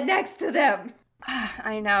in bed next to them.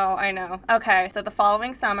 I know. Okay, so the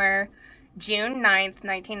following summer, June 9th,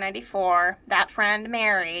 1994, that friend,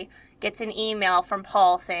 Mary, gets an email from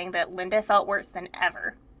Paul saying that Linda felt worse than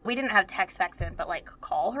ever. We didn't have text back then, but, like,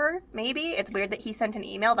 call her, maybe? It's weird that he sent an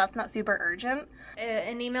email. That's not super urgent.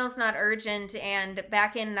 An email's not urgent, and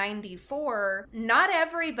back in 94, not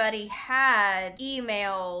everybody had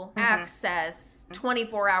email access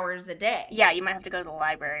 24 hours a day. Yeah, you might have to go to the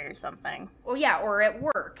library or something. Well, yeah, or at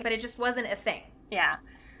work, but it just wasn't a thing. Yeah.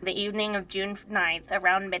 The evening of June 9th,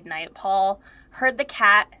 around midnight, Paul heard the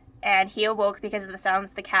cat, and he awoke because of the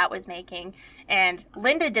sounds the cat was making. And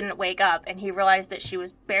Linda didn't wake up, and he realized that she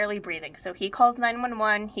was barely breathing. So he called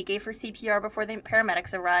 911. He gave her CPR before the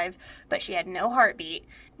paramedics arrived, but she had no heartbeat.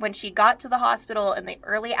 When she got to the hospital in the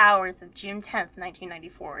early hours of June 10th,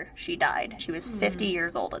 1994, she died. She was 50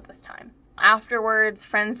 years old at this time. Afterwards,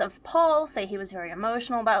 friends of Paul say he was very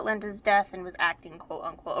emotional about Linda's death and was acting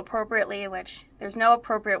quote-unquote appropriately, which there's no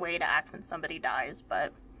appropriate way to act when somebody dies,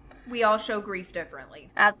 but We all show grief differently.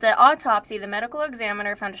 At the autopsy, the medical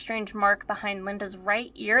examiner found a strange mark behind Linda's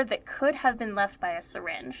right ear that could have been left by a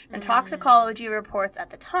syringe. And toxicology reports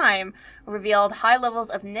at the time revealed high levels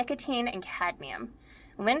of nicotine and cadmium.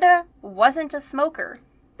 Linda wasn't a smoker.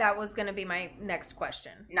 That was going to be my next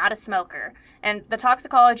question. Not a smoker. And the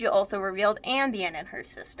toxicology also revealed Ambien in her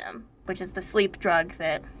system, which is the sleep drug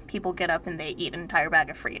that people get up and they eat an entire bag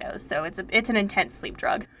of Fritos. So it's an intense sleep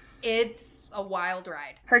drug. It's a wild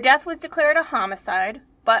ride. Her death was declared a homicide,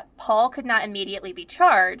 but Paul could not immediately be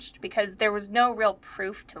charged because there was no real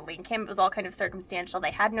proof to link him. It was all kind of circumstantial.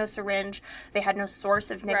 They had no syringe. They had no source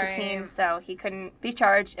of nicotine, Right. so he couldn't be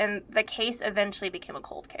charged. And the case eventually became a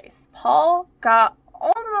cold case. Paul got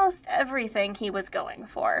almost everything he was going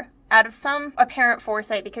for out of some apparent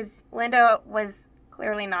foresight because Linda was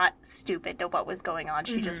clearly not stupid to what was going on.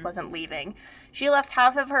 She just wasn't leaving. She left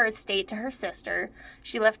half of her estate to her sister.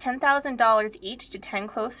 She left $10,000 each to 10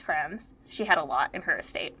 close friends. She had a lot in her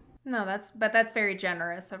estate. No, that's very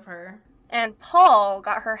generous of her. And Paul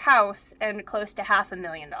got her house and close to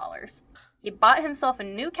 $500,000. He bought himself a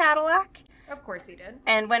new Cadillac. Of course he did.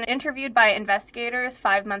 And when interviewed by investigators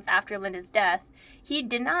 5 months after Linda's death, he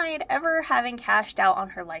denied ever having cashed out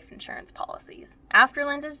on her life insurance policies. After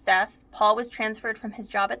Linda's death, Paul was transferred from his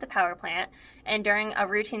job at the power plant, and during a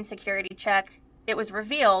routine security check, it was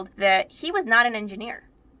revealed that he was not an engineer,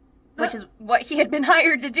 which is what he had been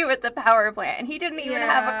hired to do at the power plant, and he didn't even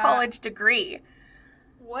have a college degree.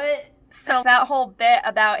 What? So that whole bit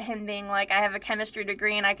about him being like, I have a chemistry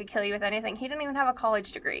degree and I could kill you with anything, he didn't even have a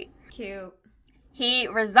college degree. Cute. He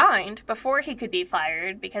resigned before he could be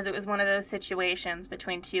fired because it was one of those situations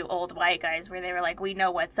between two old white guys where they were like, we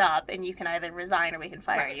know what's up and you can either resign or we can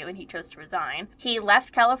fire you, and he chose to resign. He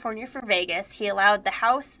left California for Vegas. He allowed the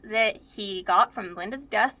house that he got from Linda's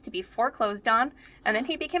death to be foreclosed on, and then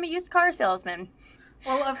he became a used car salesman.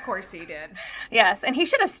 Well, of course he did. Yes, and he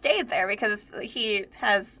should have stayed there because he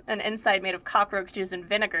has an inside made of cockroaches and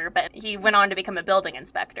vinegar, but he went on to become a building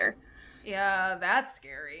inspector. Yeah, that's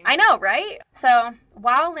scary. I know, right? So,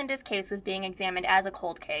 while Linda's case was being examined as a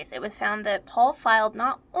cold case, it was found that Paul filed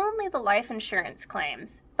not only the life insurance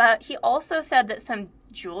claims, but he also said that some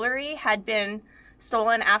jewelry had been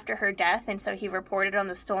stolen after her death, and so he reported on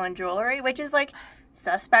the stolen jewelry, which is like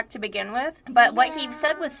suspect to begin with. But what he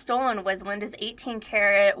said was stolen was Linda's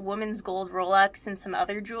 18-karat woman's gold Rolex and some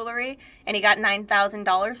other jewelry, and he got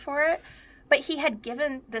 $9,000 for it. But he had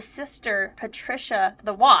given the sister, Patricia,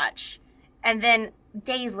 the watch, and then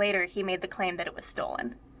days later he made the claim that it was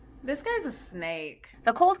stolen. This guy's a snake.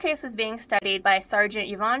 The cold case was being studied by Sergeant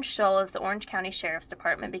Yvonne Schull of the Orange County Sheriff's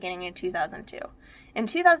Department beginning in 2002. In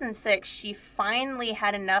 2006, she finally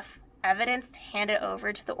had enough evidence to hand it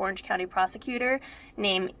over to the Orange County prosecutor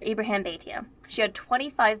named Abraham Beitia. She had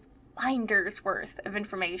 25 binders worth of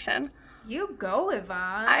information. You go,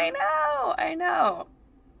 Yvonne. I know.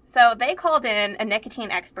 So they called in a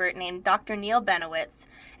nicotine expert named Dr. Neil Benowitz,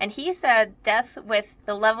 and he said death with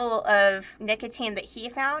the level of nicotine that he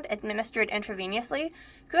found administered intravenously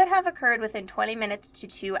could have occurred within 20 minutes to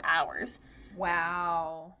 2 hours.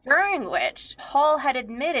 Wow. During which Paul had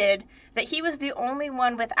admitted that he was the only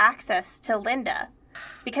one with access to Linda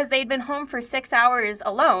because they'd been home for 6 hours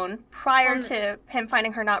alone prior to him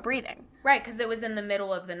finding her not breathing. Right, because it was in the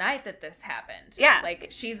middle of the night that this happened. Yeah. Like,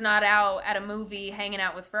 she's not out at a movie hanging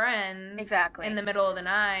out with friends. Exactly. In the middle of the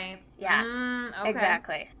night. Yeah. Okay.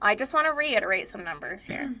 Exactly. I just want to reiterate some numbers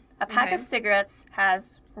here. A pack Okay. of cigarettes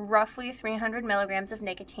has roughly 300 milligrams of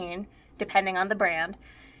nicotine, depending on the brand.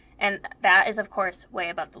 And that is, of course, way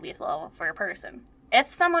above the lethal level for a person.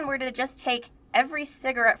 If someone were to just take every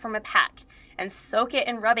cigarette from a pack and soak it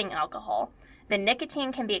in rubbing alcohol, the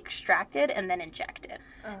nicotine can be extracted and then injected.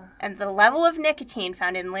 And the level of nicotine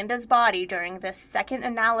found in Linda's body during this second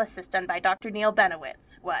analysis done by Dr. Neil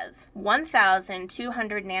Benowitz was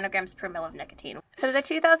 1,200 nanograms per mil of nicotine. So the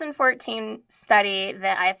 2014 study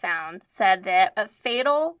that I found said that a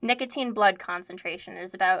fatal nicotine blood concentration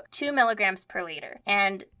is about 2 milligrams per liter.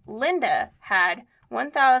 And Linda had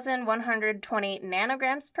 1,120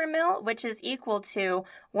 nanograms per mil, which is equal to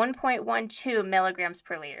 1.12 milligrams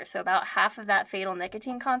per liter. So about half of that fatal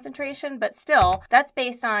nicotine concentration, but still, that's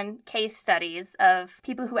based on case studies of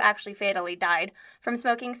people who actually fatally died from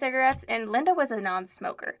smoking cigarettes, and Linda was a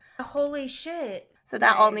non-smoker. Holy shit. So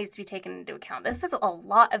that all needs to be taken into account. This is a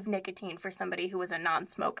lot of nicotine for somebody who was a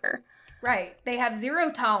non-smoker. Right. They have zero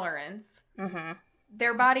tolerance. Mm-hmm.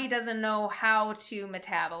 Their body doesn't know how to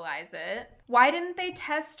metabolize it. Why didn't they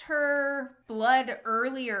test her blood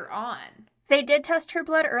earlier on? They did test her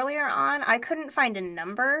blood earlier on. I couldn't find a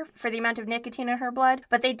number for the amount of nicotine in her blood,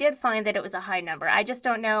 but they did find that it was a high number. I just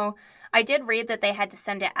don't know. I did read that they had to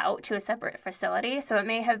send it out to a separate facility, so it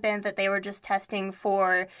may have been that they were just testing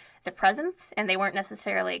for the presence and they weren't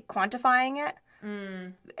necessarily quantifying it.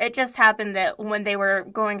 It just happened that when they were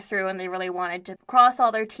going through and they really wanted to cross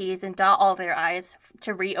all their T's and dot all their I's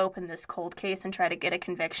to reopen this cold case and try to get a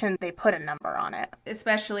conviction, they put a number on it.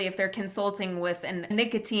 Especially if they're consulting with a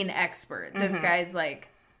nicotine expert. This guy's like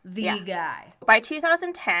the guy. By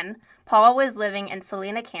 2010, Paul was living in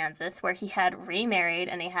Salina, Kansas, where he had remarried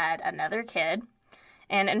and he had another kid.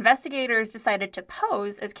 And investigators decided to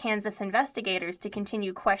pose as Kansas investigators to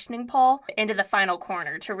continue questioning Paul into the final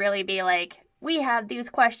corner, to really be like, we have these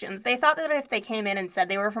questions. They thought that if they came in and said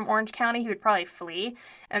they were from Orange County, he would probably flee.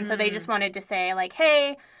 And so they just wanted to say, like,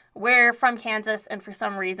 hey, we're from Kansas, and for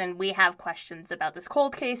some reason we have questions about this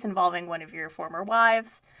cold case involving one of your former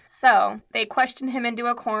wives. So they question him into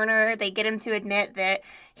a corner. They get him to admit that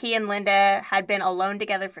he and Linda had been alone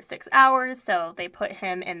together for 6 hours, so they put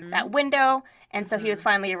him in that window, and so he was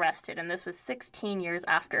finally arrested, and this was 16 years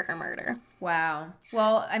after her murder. Wow.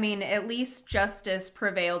 Well, I mean, at least justice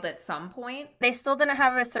prevailed at some point. They still didn't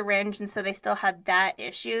have a syringe, and so they still had that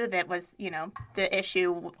issue that was, you know, the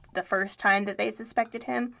issue the first time that they suspected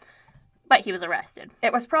him. But he was arrested.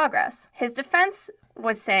 It was progress. His defense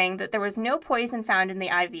was saying that there was no poison found in the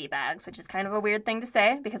IV bags, which is kind of a weird thing to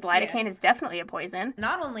say because lidocaine is definitely a poison.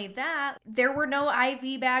 Not only that, there were no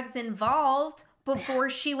IV bags involved before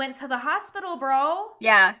she went to the hospital, bro.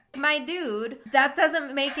 Yeah. My dude, that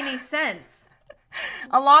doesn't make any sense.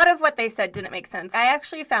 A lot of what they said didn't make sense. I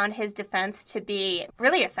actually found his defense to be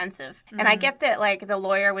really offensive. And I get that, like, the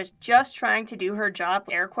lawyer was just trying to do her job,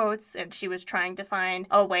 air quotes, and she was trying to find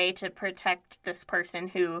a way to protect this person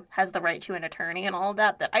who has the right to an attorney and all of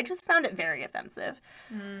that, but I just found it very offensive.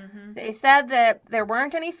 They said that there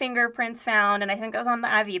weren't any fingerprints found, and I think that was on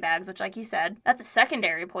the IV bags, which, like you said, that's a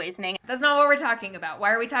secondary poisoning. That's not what we're talking about.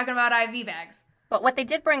 Why are we talking about IV bags? But what they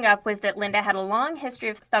did bring up was that Linda had a long history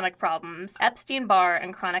of stomach problems, Epstein-Barr,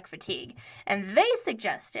 and chronic fatigue. And they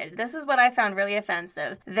suggested, this is what I found really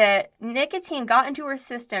offensive, that nicotine got into her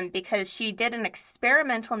system because she did an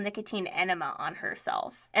experimental nicotine enema on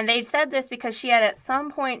herself. And they said this because she had at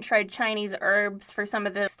some point tried Chinese herbs for some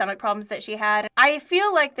of the stomach problems that she had. I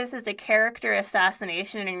feel like this is a character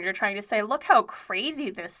assassination and you're trying to say, look how crazy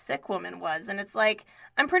this sick woman was. And it's like,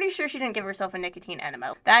 I'm pretty sure she didn't give herself a nicotine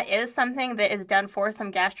enema. That is something that is done for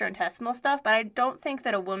some gastrointestinal stuff, but I don't think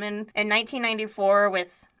that a woman in 1994 with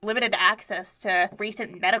limited access to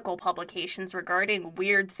recent medical publications regarding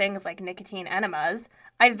weird things like nicotine enemas,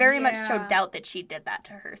 I very much so doubt that she did that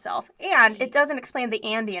to herself. And it doesn't explain the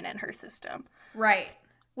Ambien in her system. Right.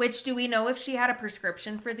 Which, do we know if she had a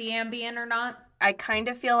prescription for the Ambien or not? I kind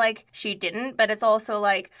of feel like she didn't, but it's also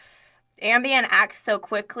like, Ambien acts so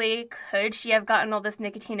quickly. Could she have gotten all this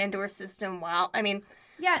nicotine into her system while, I mean,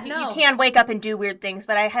 yeah, no. You can wake up and do weird things,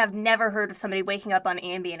 but I have never heard of somebody waking up on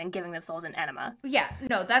Ambien and giving themselves an enema. Yeah,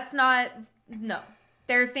 no, that's not, no.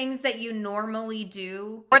 There are things that you normally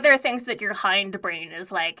do. Or there are things that your hindbrain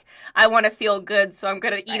is like, I want to feel good, so I'm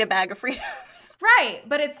going to eat a bag of Fritos. Right,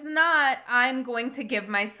 but it's not, I'm going to give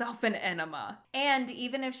myself an enema. And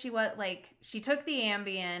even if she was, like, she took the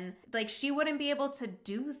Ambien, like, she wouldn't be able to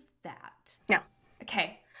do that. No.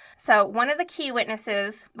 Okay. So one of the key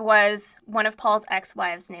witnesses was one of Paul's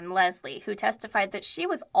ex-wives named Leslie, who testified that she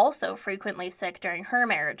was also frequently sick during her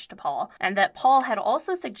marriage to Paul, and that Paul had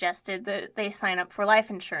also suggested that they sign up for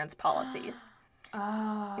life insurance policies.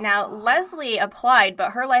 Oh. Now, Leslie applied,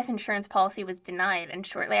 but her life insurance policy was denied, and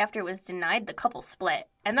shortly after it was denied, the couple split,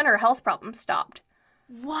 and then her health problems stopped.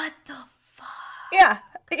 What the fuck?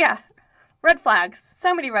 Yeah. Red flags.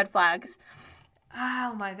 So many red flags.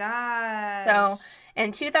 Oh my god. So,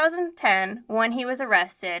 in 2010, when he was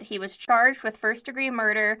arrested, he was charged with first-degree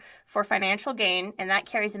murder for financial gain, and that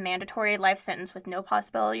carries a mandatory life sentence with no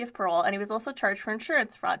possibility of parole, and he was also charged for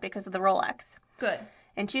insurance fraud because of the Rolex. Good.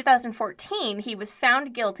 In 2014, he was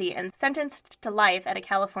found guilty and sentenced to life at a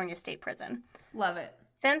California state prison. Love it.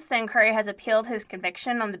 Since then, Curry has appealed his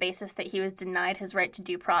conviction on the basis that he was denied his right to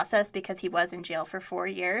due process because he was in jail for 4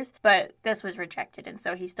 years, but this was rejected, and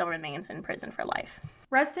so he still remains in prison for life.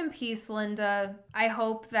 Rest in peace, Linda. I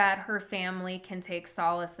hope that her family can take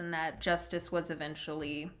solace in that justice was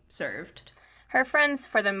eventually served. Her friends,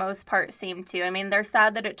 for the most part, seem to. I mean, they're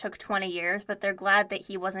sad that it took 20 years, but they're glad that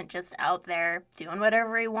he wasn't just out there doing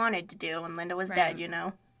whatever he wanted to do when Linda was dead, you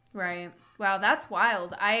know? Right. Wow, that's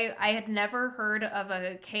wild. I had never heard of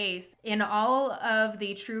a case in all of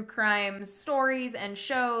the true crime stories and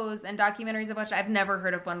shows and documentaries of which I've never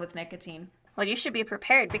heard of one with nicotine. Well, you should be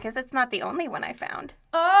prepared because it's not the only one I found.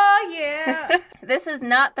 Oh, yeah. This is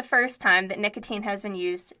not the first time that nicotine has been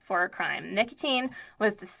used for a crime. Nicotine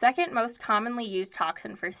was the second most commonly used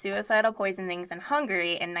toxin for suicidal poisonings in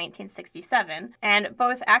Hungary in 1967, and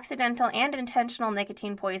both accidental and intentional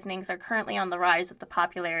nicotine poisonings are currently on the rise with the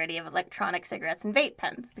popularity of electronic cigarettes and vape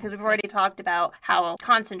pens, because we've already talked about how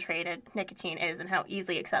concentrated nicotine is and how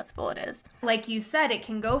easily accessible it is. Like you said, it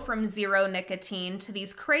can go from 0 nicotine to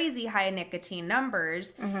these crazy high nicotine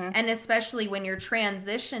numbers, and especially when you're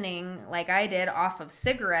transitioning, like I did, off of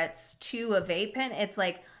cigarettes to a vape pen, it's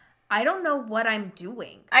like, I don't know what I'm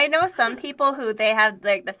doing. I know some people who they have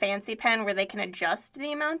like the fancy pen where they can adjust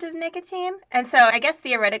the amount of nicotine. And so I guess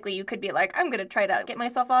theoretically you could be like, I'm going to try to get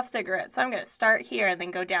myself off cigarettes. So I'm going to start here and then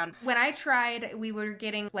go down. When I tried, we were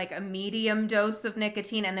getting like a medium dose of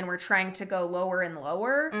nicotine and then we're trying to go lower and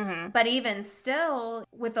lower. But even still,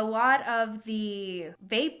 with a lot of the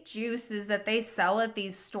vape juices that they sell at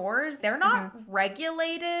these stores, they're not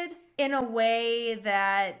regulated in a way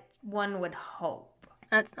that one would hope.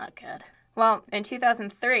 That's not good. Well, in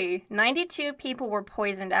 2003, 92 people were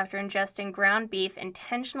poisoned after ingesting ground beef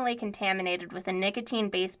intentionally contaminated with a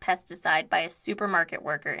nicotine-based pesticide by a supermarket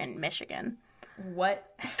worker in Michigan.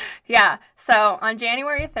 What? Yeah, so on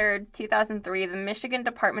January 3rd, 2003, the Michigan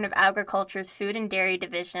Department of Agriculture's Food and Dairy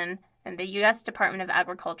Division and the U.S. Department of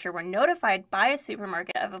Agriculture were notified by a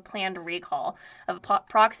supermarket of a planned recall of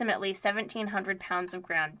approximately 1,700 pounds of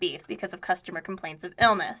ground beef because of customer complaints of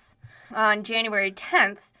illness. On January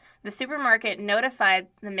 10th, the supermarket notified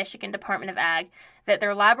the Michigan Department of Ag that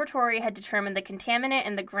their laboratory had determined the contaminant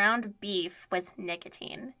in the ground beef was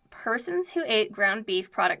nicotine. Persons who ate ground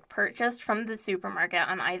beef product purchased from the supermarket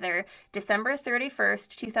on either December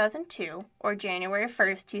 31st, 2002 or January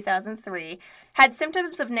 1st, 2003 had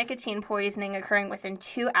symptoms of nicotine poisoning occurring within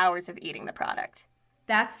 2 hours of eating the product.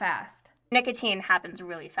 That's fast. Nicotine happens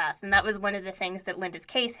really fast, and that was one of the things that Linda's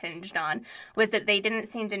case hinged on, was that they didn't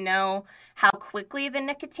seem to know how quickly the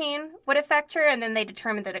nicotine would affect her, and then they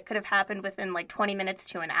determined that it could have happened within like 20 minutes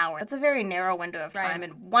to an hour. That's a very narrow window of time,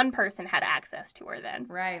 and one person had access to her then.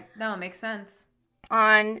 Right. No, it makes sense.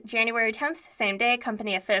 On January 10th, same day,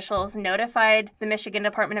 company officials notified the Michigan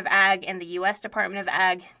Department of Ag and the U.S. Department of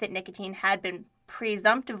Ag that nicotine had been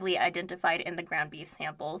presumptively identified in the ground beef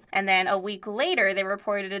samples. And then a week later, they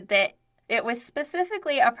reported that it was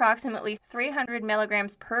specifically approximately 300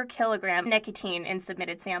 milligrams per kilogram nicotine in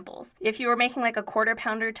submitted samples. If you were making like a quarter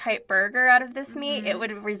pounder type burger out of this meat, it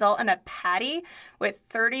would result in a patty with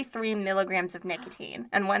 33 milligrams of nicotine.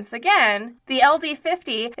 And once again, the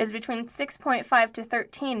LD50 is between 6.5 to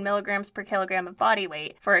 13 milligrams per kilogram of body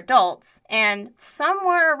weight for adults and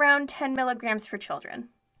somewhere around 10 milligrams for children.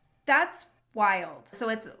 That's wild. So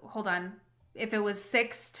it's, hold on, if it was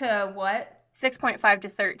 6 to what? 6.5 to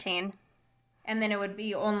 13. And then it would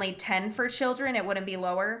be only 10 for children? It wouldn't be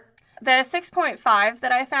lower? The 6.5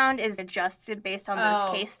 that I found is adjusted based on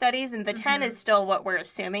those case studies, and the 10 is still what we're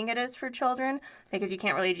assuming it is for children, because you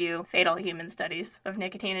can't really do fatal human studies of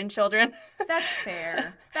nicotine in children. That's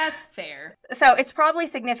fair. That's fair. So it's probably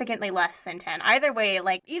significantly less than 10. Either way,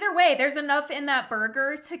 there's enough in that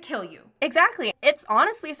burger to kill you. Exactly. It's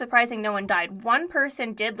honestly surprising no one died. One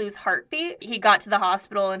person did lose heartbeat. He got to the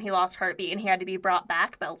hospital and he lost heartbeat and he had to be brought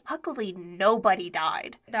back, but luckily nobody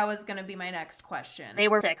died. That was going to be my next question. They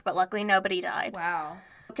were sick, but luckily nobody died. Wow.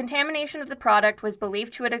 Contamination of the product was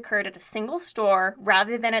believed to have occurred at a single store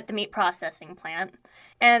rather than at the meat processing plant.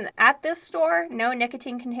 And at this store, no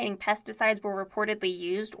nicotine-containing pesticides were reportedly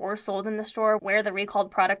used or sold in the store where the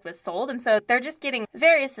recalled product was sold. And so they're just getting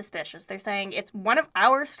very suspicious. They're saying it's one of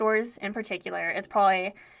our stores in particular. It's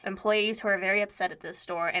probably employees who are very upset at this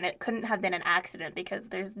store, and it couldn't have been an accident because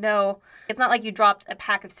it's not like you dropped a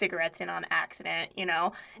pack of cigarettes in on accident,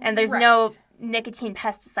 and there's no nicotine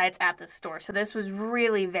pesticides at the store. So this was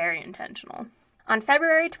really very intentional. On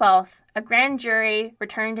February 12th, a grand jury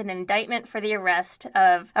returned an indictment for the arrest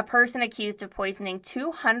of a person accused of poisoning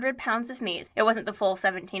 200 pounds of meat. It wasn't the full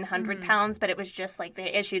 1,700 pounds, but it was just like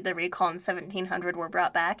they issued the recall and 1,700 were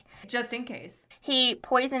brought back. Just in case. He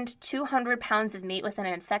poisoned 200 pounds of meat with an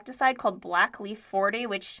insecticide called Black Leaf 40,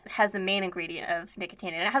 which has the main ingredient of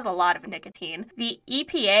nicotine, and it has a lot of nicotine. The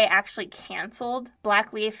EPA actually canceled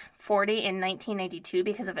Black Leaf 40 in 1992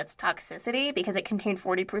 because of its toxicity, because it contained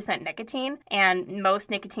 40% nicotine, and most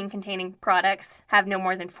nicotine-containing products have no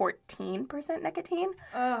more than 14% nicotine.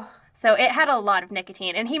 Ugh. So it had a lot of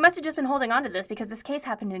nicotine, and he must have just been holding on to this because this case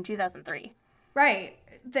happened in 2003. Right.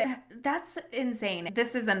 That's insane.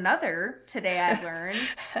 This is another, today I learned,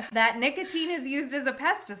 that nicotine is used as a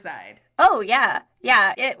pesticide. Oh, yeah.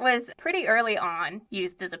 Yeah, it was pretty early on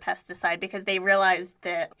used as a pesticide because they realized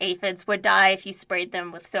that aphids would die if you sprayed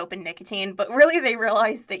them with soap and nicotine. But really, they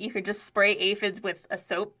realized that you could just spray aphids with a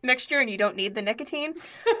soap mixture and you don't need the nicotine.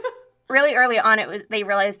 Really early on, they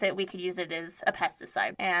realized that we could use it as a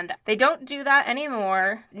pesticide, and they don't do that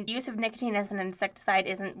anymore. Use of nicotine as an insecticide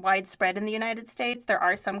isn't widespread in the United States. There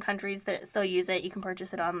are some countries that still use it. You can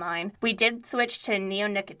purchase it online. We did switch to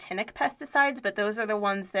neonicotinic pesticides, but those are the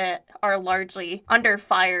ones that are largely under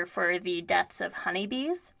fire for the deaths of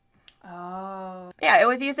honeybees. Oh. Yeah, it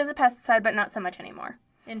was used as a pesticide, but not so much anymore.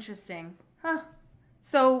 Interesting. Huh.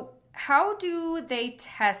 So how do they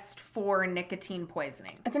test for nicotine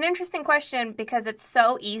poisoning? It's an interesting question because it's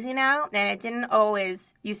so easy now, and it didn't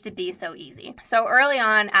always used to be so easy. So early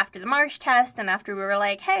on, after the Marsh test, and after we were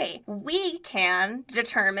like, hey, we can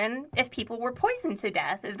determine if people were poisoned to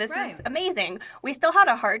death. This is amazing. We still had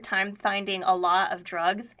a hard time finding a lot of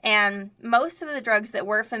drugs, and most of the drugs that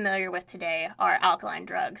we're familiar with today are alkaline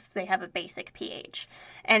drugs. They have a basic pH.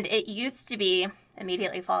 And it used to be,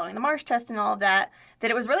 immediately following the Marsh test and all of that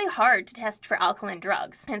it was really hard to test for alkaline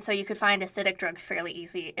drugs. And so you could find acidic drugs fairly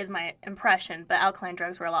easy, is my impression, but alkaline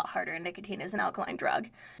drugs were a lot harder, and nicotine is an alkaline drug.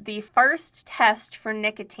 The first test for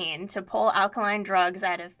nicotine to pull alkaline drugs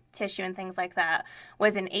out of tissue and things like that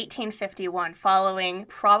was in 1851, following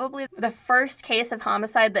probably the first case of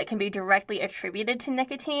homicide that can be directly attributed to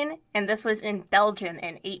nicotine, and this was in Belgium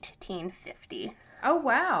in 1850. Oh,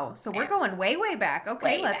 wow. So we're going way, way back.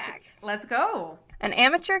 Okay, let's go. An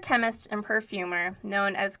amateur chemist and perfumer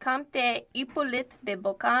known as Comte Hippolyte de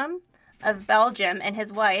Bocam of Belgium and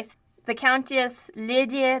his wife, the Countess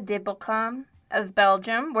Lydia de Bocam of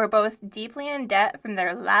Belgium, were both deeply in debt from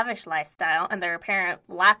their lavish lifestyle and their apparent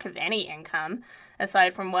lack of any income,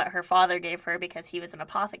 aside from what her father gave her because he was an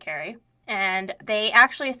apothecary. And they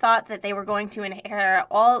actually thought that they were going to inherit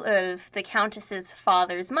all of the Countess's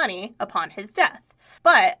father's money upon his death.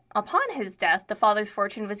 But upon his death, the father's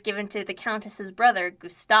fortune was given to the Countess's brother,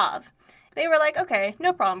 Gustave. They were like, okay,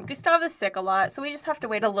 no problem. Gustave is sick a lot, so we just have to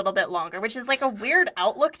wait a little bit longer, which is like a weird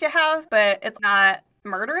outlook to have, but it's not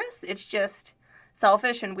murderous. It's just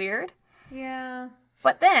selfish and weird. Yeah.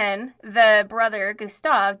 But then the brother,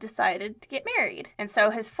 Gustave, decided to get married. And so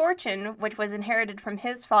his fortune, which was inherited from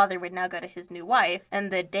his father, would now go to his new wife, and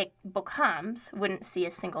the de Bocams wouldn't see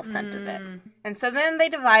a single cent of it. And so then they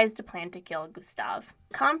devised a plan to kill Gustave.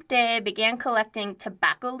 Comte began collecting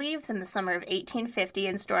tobacco leaves in the summer of 1850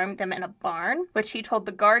 and storing them in a barn, which he told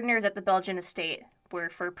the gardeners at the Belgian estate were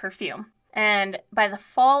for perfume. And by the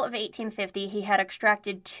fall of 1850, he had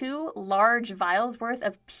extracted 2 large vials worth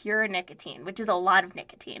of pure nicotine, which is a lot of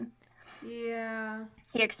nicotine. Yeah.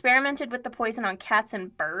 He experimented with the poison on cats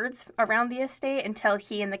and birds around the estate until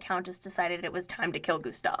he and the Countess decided it was time to kill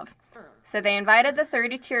Gustave. So they invited the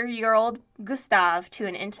 32-year-old Gustave to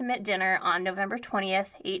an intimate dinner on November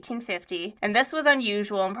 20th, 1850. And this was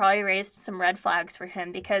unusual and probably raised some red flags for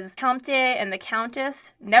him because Comte and the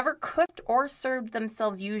Countess never cooked or served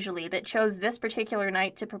themselves usually, but chose this particular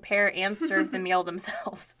night to prepare and serve the meal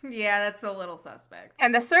themselves. Yeah, that's a little suspect.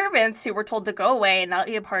 And the servants, who were told to go away and not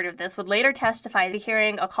be a part of this, would later testify to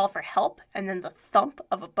hearing a call for help and then the thump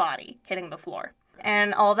of a body hitting the floor.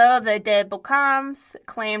 And although the de Bocams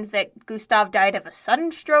claimed that Gustave died of a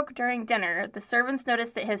sudden stroke during dinner, the servants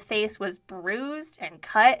noticed that his face was bruised and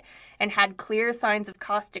cut and had clear signs of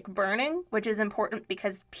caustic burning, which is important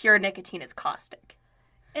because pure nicotine is caustic.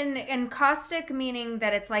 And caustic meaning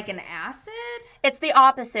that it's like an acid? It's the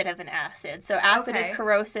opposite of an acid. So acid Okay. is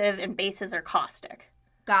corrosive and bases are caustic.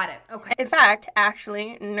 Got it. Okay. In fact,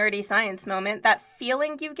 actually, nerdy science moment, that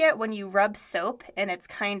feeling you get when you rub soap and it's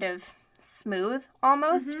kind of smooth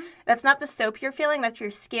almost, that's not the soap you're feeling, that's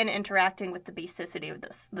your skin interacting with the basicity of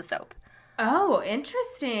the soap. Oh,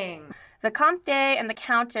 interesting. The Comte and the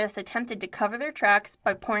Countess attempted to cover their tracks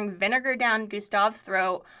by pouring vinegar down Gustave's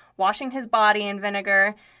throat, washing his body in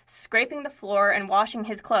vinegar, scraping the floor, and washing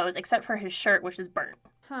his clothes, except for his shirt, which is burnt.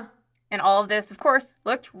 Huh. And all of this, of course,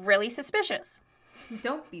 looked really suspicious.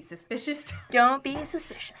 Don't be suspicious. Don't be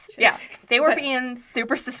suspicious. Yeah, they were being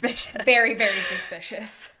super suspicious. Very, very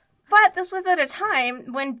suspicious. But this was at a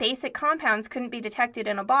time when basic compounds couldn't be detected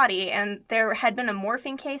in a body, and there had been a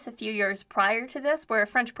morphine case a few years prior to this where a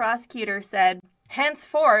French prosecutor said,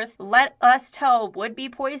 "Henceforth, let us tell would-be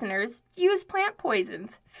poisoners, use plant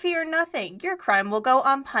poisons. Fear nothing. Your crime will go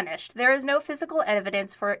unpunished. There is no physical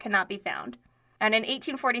evidence, for it cannot be found." And in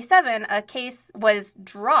 1847, a case was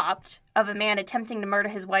dropped of a man attempting to murder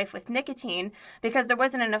his wife with nicotine because there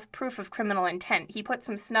wasn't enough proof of criminal intent. He put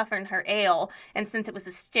some snuff in her ale, and since it was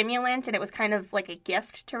a stimulant and it was kind of like a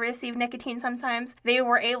gift to receive nicotine sometimes, they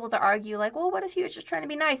were able to argue like, well, what if he was just trying to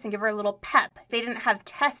be nice and give her a little pep? They didn't have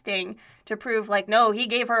testing to prove like, no, he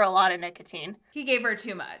gave her a lot of nicotine. He gave her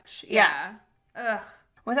too much. Yeah. Ugh.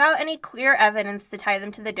 Without any clear evidence to tie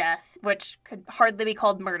them to the death, which could hardly be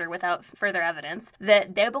called murder without further evidence, the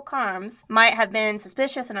de Beaucarmes might have been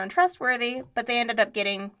suspicious and untrustworthy, but they ended up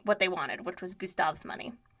getting what they wanted, which was Gustave's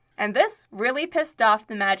money. And this really pissed off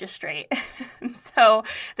the magistrate. So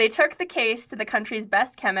they took the case to the country's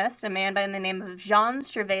best chemist, a man by the name of Jean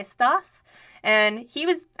Servais, and he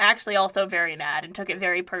was actually also very mad and took it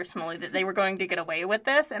very personally that they were going to get away with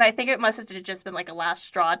this. And I think it must have just been like a last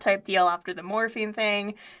straw type deal after the morphine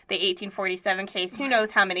thing, the 1847 case. Who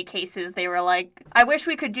knows how many cases they were like, I wish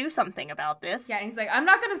we could do something about this. Yeah, and he's like, I'm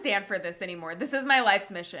not going to stand for this anymore. This is my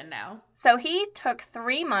life's mission now. So he took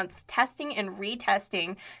 3 months testing and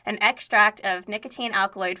retesting an extract of nicotine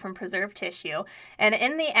alkaloid from preserved tissue, and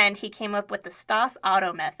in the end he came up with the Stas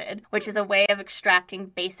Otto method, which is a way of extracting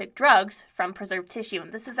basic drugs from preserved tissue.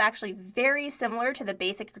 And this is actually very similar to the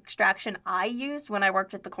basic extraction I used when I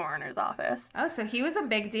worked at the coroner's office. Oh, so he was a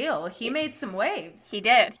big deal. He made some waves. He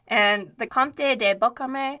did. And the Comte de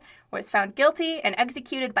Beaucarme was found guilty and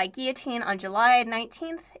executed by guillotine on July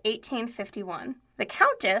 19th, 1851. The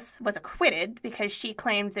Countess was acquitted because she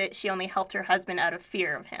claimed that she only helped her husband out of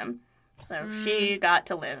fear of him. So she got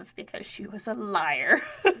to live because she was a liar.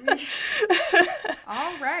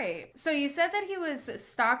 All right. So you said that he was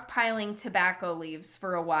stockpiling tobacco leaves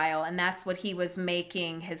for a while, and that's what he was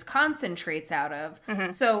making his concentrates out of.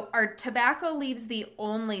 Mm-hmm. So are tobacco leaves the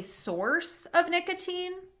only source of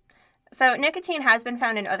nicotine? So nicotine has been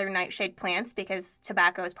found in other nightshade plants because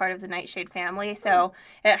tobacco is part of the nightshade family. So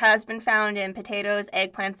it has been found in potatoes,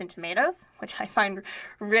 eggplants, and tomatoes, which I find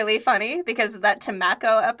really funny because of that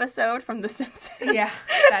tobacco episode from The Simpsons. Yeah,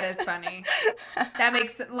 that is funny. That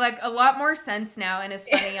makes like a lot more sense now and is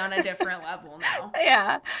funny on a different level now.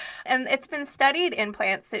 Yeah. And it's been studied in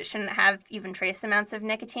plants that shouldn't have even trace amounts of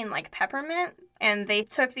nicotine, like peppermint. And they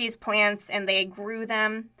took these plants and they grew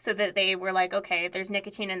them so that they were like, okay, there's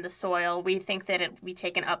nicotine in the soil. We think that it will be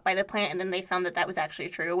taken up by the plant. And then they found that that was actually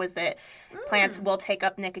true, was that plants will take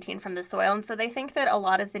up nicotine from the soil. And so they think that a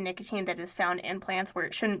lot of the nicotine that is found in plants where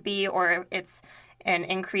it shouldn't be, or it's in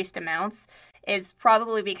increased amounts, is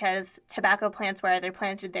probably because tobacco plants were either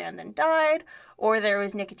planted there and then died, or there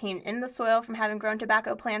was nicotine in the soil from having grown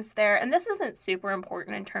tobacco plants there. And this isn't super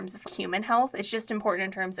important in terms of human health. It's just important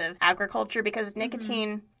in terms of agriculture because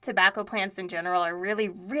nicotine, tobacco plants in general are really,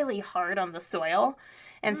 really hard on the soil.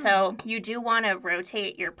 And so you do want to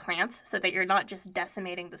rotate your plants so that you're not just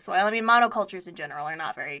decimating the soil. I mean, monocultures in general are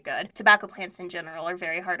not very good. Tobacco plants in general are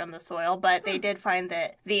very hard on the soil, but they did find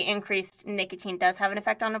that the increased nicotine does have an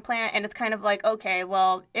effect on a plant. And it's kind of like, okay,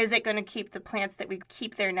 well, is it going to keep the plants that we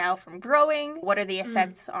keep there now from growing? What are the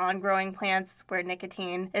effects on growing plants where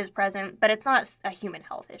nicotine is present? But it's not a human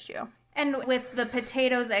health issue. And with the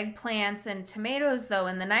potatoes, eggplants, and tomatoes, though,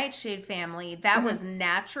 in the nightshade family, that was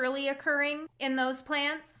naturally occurring in those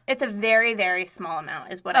plants? It's a very, very small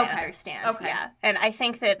amount is what I understand. Okay. Yeah. And I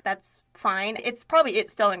think that that's fine. It's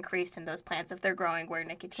still increased in those plants if they're growing where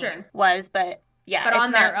nicotine was, but yeah. But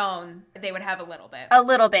on their own, they would have a little bit. A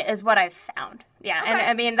little bit is what I've found. Yeah. Okay. And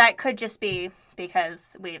I mean, that could just be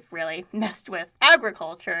because we've really messed with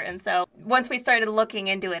agriculture. And so once we started looking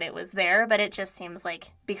into it, it was there. But it just seems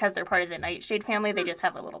like because they're part of the nightshade family, they just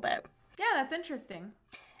have a little bit. Yeah, that's interesting.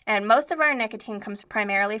 And most of our nicotine comes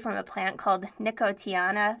primarily from a plant called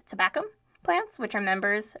Nicotiana tabacum plants, which are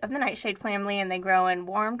members of the nightshade family, and they grow in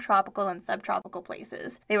warm tropical and subtropical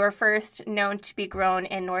places. They were first known to be grown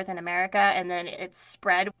in Northern America, and then it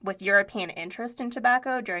spread with European interest in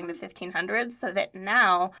tobacco during the 1500s, so that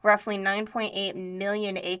now roughly 9.8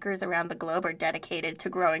 million acres around the globe are dedicated to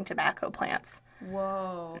growing tobacco plants.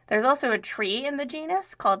 Whoa. There's also a tree in the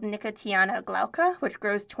genus called Nicotiana glauca, which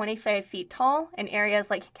grows 25 feet tall in areas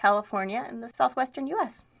like California and the southwestern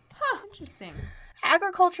U.S. Huh, interesting.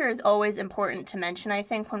 Agriculture is always important to mention, I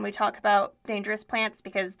think, when we talk about dangerous plants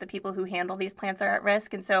because the people who handle these plants are at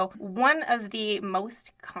risk. And so one of the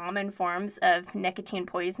most common forms of nicotine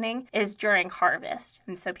poisoning is during harvest.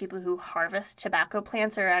 And so people who harvest tobacco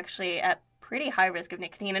plants are actually at pretty high risk of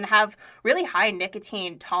nicotine and have really high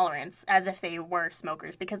nicotine tolerance as if they were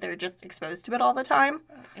smokers because they're just exposed to it all the time.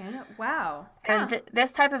 Wow. And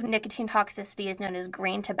this type of nicotine toxicity is known as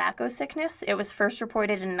green tobacco sickness. It was first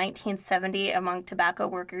reported in 1970 among tobacco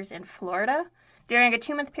workers in Florida. During a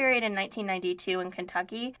 2-month period in 1992 in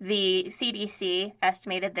Kentucky, the CDC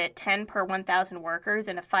estimated that 10 per 1,000 workers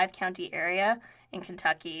in a 5-county area in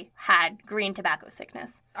Kentucky had green tobacco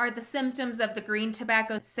sickness. Are the symptoms of the green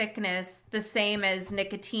tobacco sickness the same as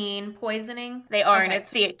nicotine poisoning? They are, and Okay. it's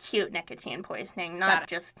the acute nicotine poisoning, not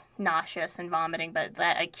just nauseous and vomiting, but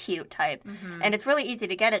that acute type. And it's really easy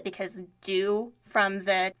to get it because dew from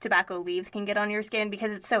the tobacco leaves can get on your skin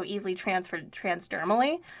because it's so easily transferred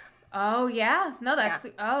transdermally. Oh, yeah. No, that's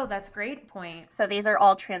a great point. So these are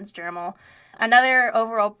all transdermal. Another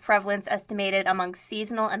overall prevalence estimated among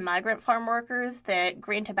seasonal and migrant farm workers that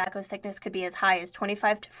green tobacco sickness could be as high as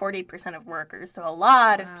 25 to 40% of workers. So a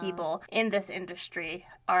lot of people in this industry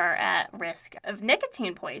are at risk of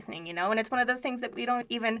nicotine poisoning, and it's one of those things that we don't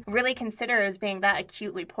even really consider as being that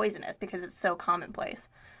acutely poisonous because it's so commonplace.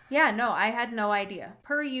 Yeah, no, I had no idea.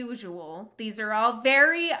 Per usual, these are all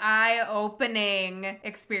very eye-opening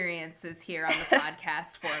experiences here on the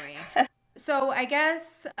podcast for me. So I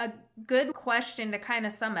guess a good question to kind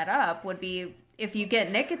of sum it up would be, if you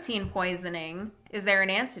get nicotine poisoning, is there an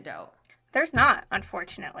antidote? There's not,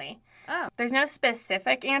 unfortunately. Oh. There's no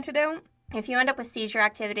specific antidote. If you end up with seizure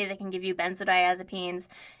activity, they can give you benzodiazepines.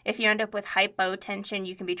 If you end up with hypotension,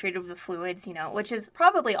 you can be treated with fluids, which is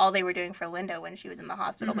probably all they were doing for Linda when she was in the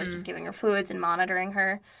hospital, was just giving her fluids and monitoring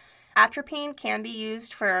her. Atropine can be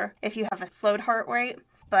used for if you have a slowed heart rate,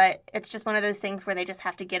 but it's just one of those things where they just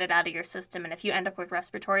have to get it out of your system. And if you end up with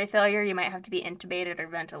respiratory failure, you might have to be intubated or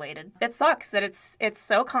ventilated. It sucks that it's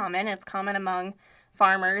so common. It's common among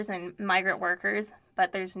farmers and migrant workers,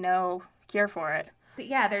 but there's no cure for it.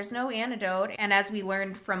 Yeah, there's no antidote. And as we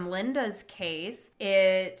learned from Linda's case,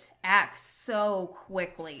 it acts so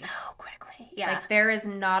quickly. So quickly, yeah. Like, there is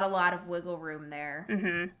not a lot of wiggle room there.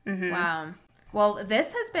 Mm-hmm. Wow. Well,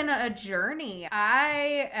 this has been a journey.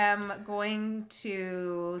 I am going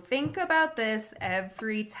to think about this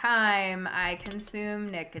every time I consume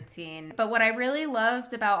nicotine. But what I really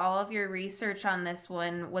loved about all of your research on this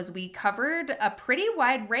one was we covered a pretty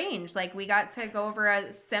wide range. Like, we got to go over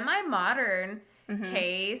a semi-modern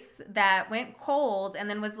case that went cold and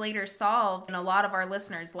then was later solved in a lot of our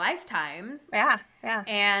listeners' lifetimes. Yeah.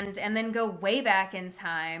 And then go way back in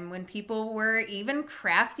time when people were even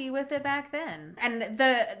crafty with it back then. And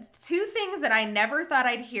the two things that I never thought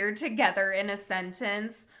I'd hear together in a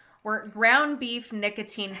sentence were ground beef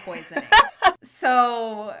nicotine poisoning.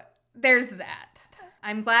 So there's that.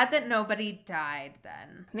 I'm glad that nobody died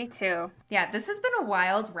then. Me too. Yeah, this has been a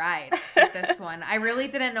wild ride with this one. I really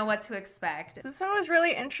didn't know what to expect. This one was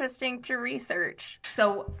really interesting to research.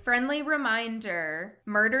 So, friendly reminder,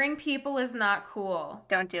 murdering people is not cool.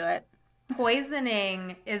 Don't do it.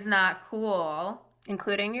 Poisoning is not cool.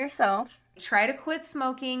 Including yourself. Try to quit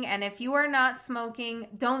smoking, and if you are not smoking,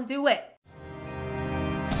 don't do it.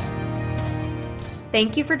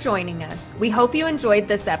 Thank you for joining us. We hope you enjoyed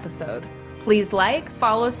this episode. Please like,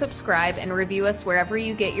 follow, subscribe, and review us wherever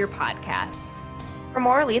you get your podcasts. For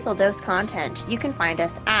more Lethal Dose content, you can find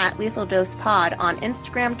us at Lethal Dose Pod on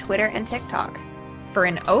Instagram, Twitter, and TikTok. For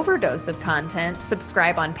an overdose of content,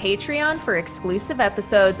 subscribe on Patreon for exclusive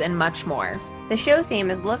episodes and much more. The show theme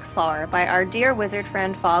is Look Far by our dear wizard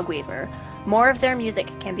friend Fogweaver. More of their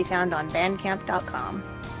music can be found on bandcamp.com.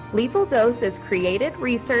 Lethal Dose is created,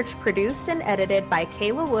 researched, produced, and edited by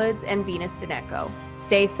Kayla Woods and Venus D'Eneco.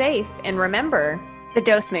 Stay safe, and remember, The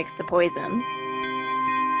dose makes the poison.